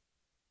 center.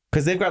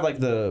 Because they've got like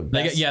the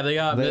best,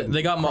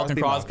 They got Malkin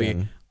Crosby.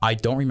 Malkin. I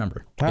don't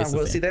remember. Ah, It's the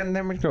well, thing. see,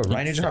 then we go.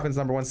 Ryan Nugent-Hopkins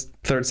number 1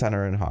 third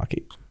center in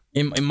hockey.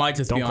 It might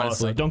just be Don't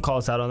honestly. call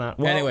us out on that.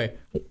 Well, Anyway,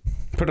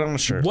 Put it on a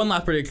shirt. one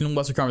last prediction: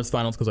 Western Conference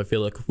Finals, because I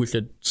feel like we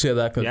should say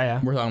that because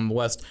Yeah. we're talking the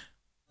West.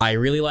 I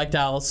really like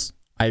Dallas.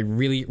 I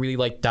really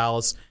like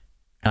Dallas,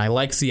 and I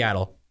like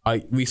Seattle.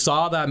 We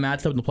saw that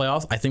matchup in the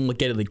playoffs. I think we'll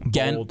get it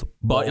again,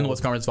 but in the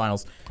Western Conference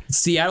Finals.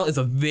 Seattle is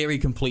a very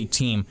complete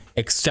team,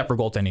 except for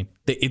goaltending.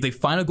 If they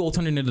find a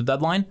goaltender near the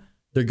deadline,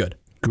 they're good.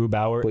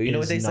 Grubauer Well, you know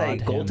is what they say?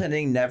 not him.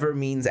 Goaltending never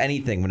means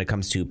anything when it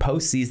comes to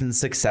postseason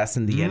success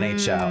in the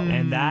NHL.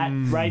 And that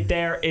right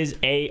there is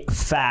a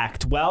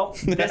fact. Well,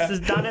 this has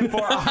done it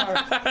for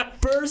our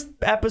first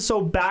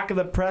episode back of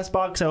the press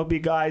box. I hope you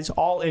guys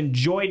all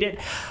enjoyed it.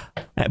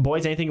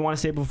 Boys, anything you want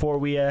to say before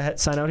we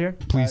sign out here?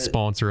 Please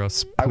sponsor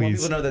us. I want Please.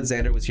 people to know that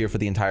Xander was here for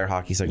the entire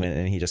hockey segment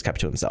and he just kept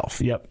to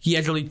himself. Yep. He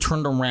actually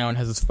turned around,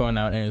 has his phone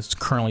out, and is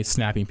currently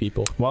snapping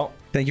people. Well,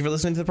 Thank you for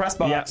listening to the press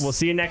box. yeah, we'll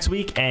see you next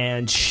week.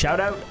 And shout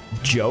out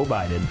Joe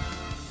Biden.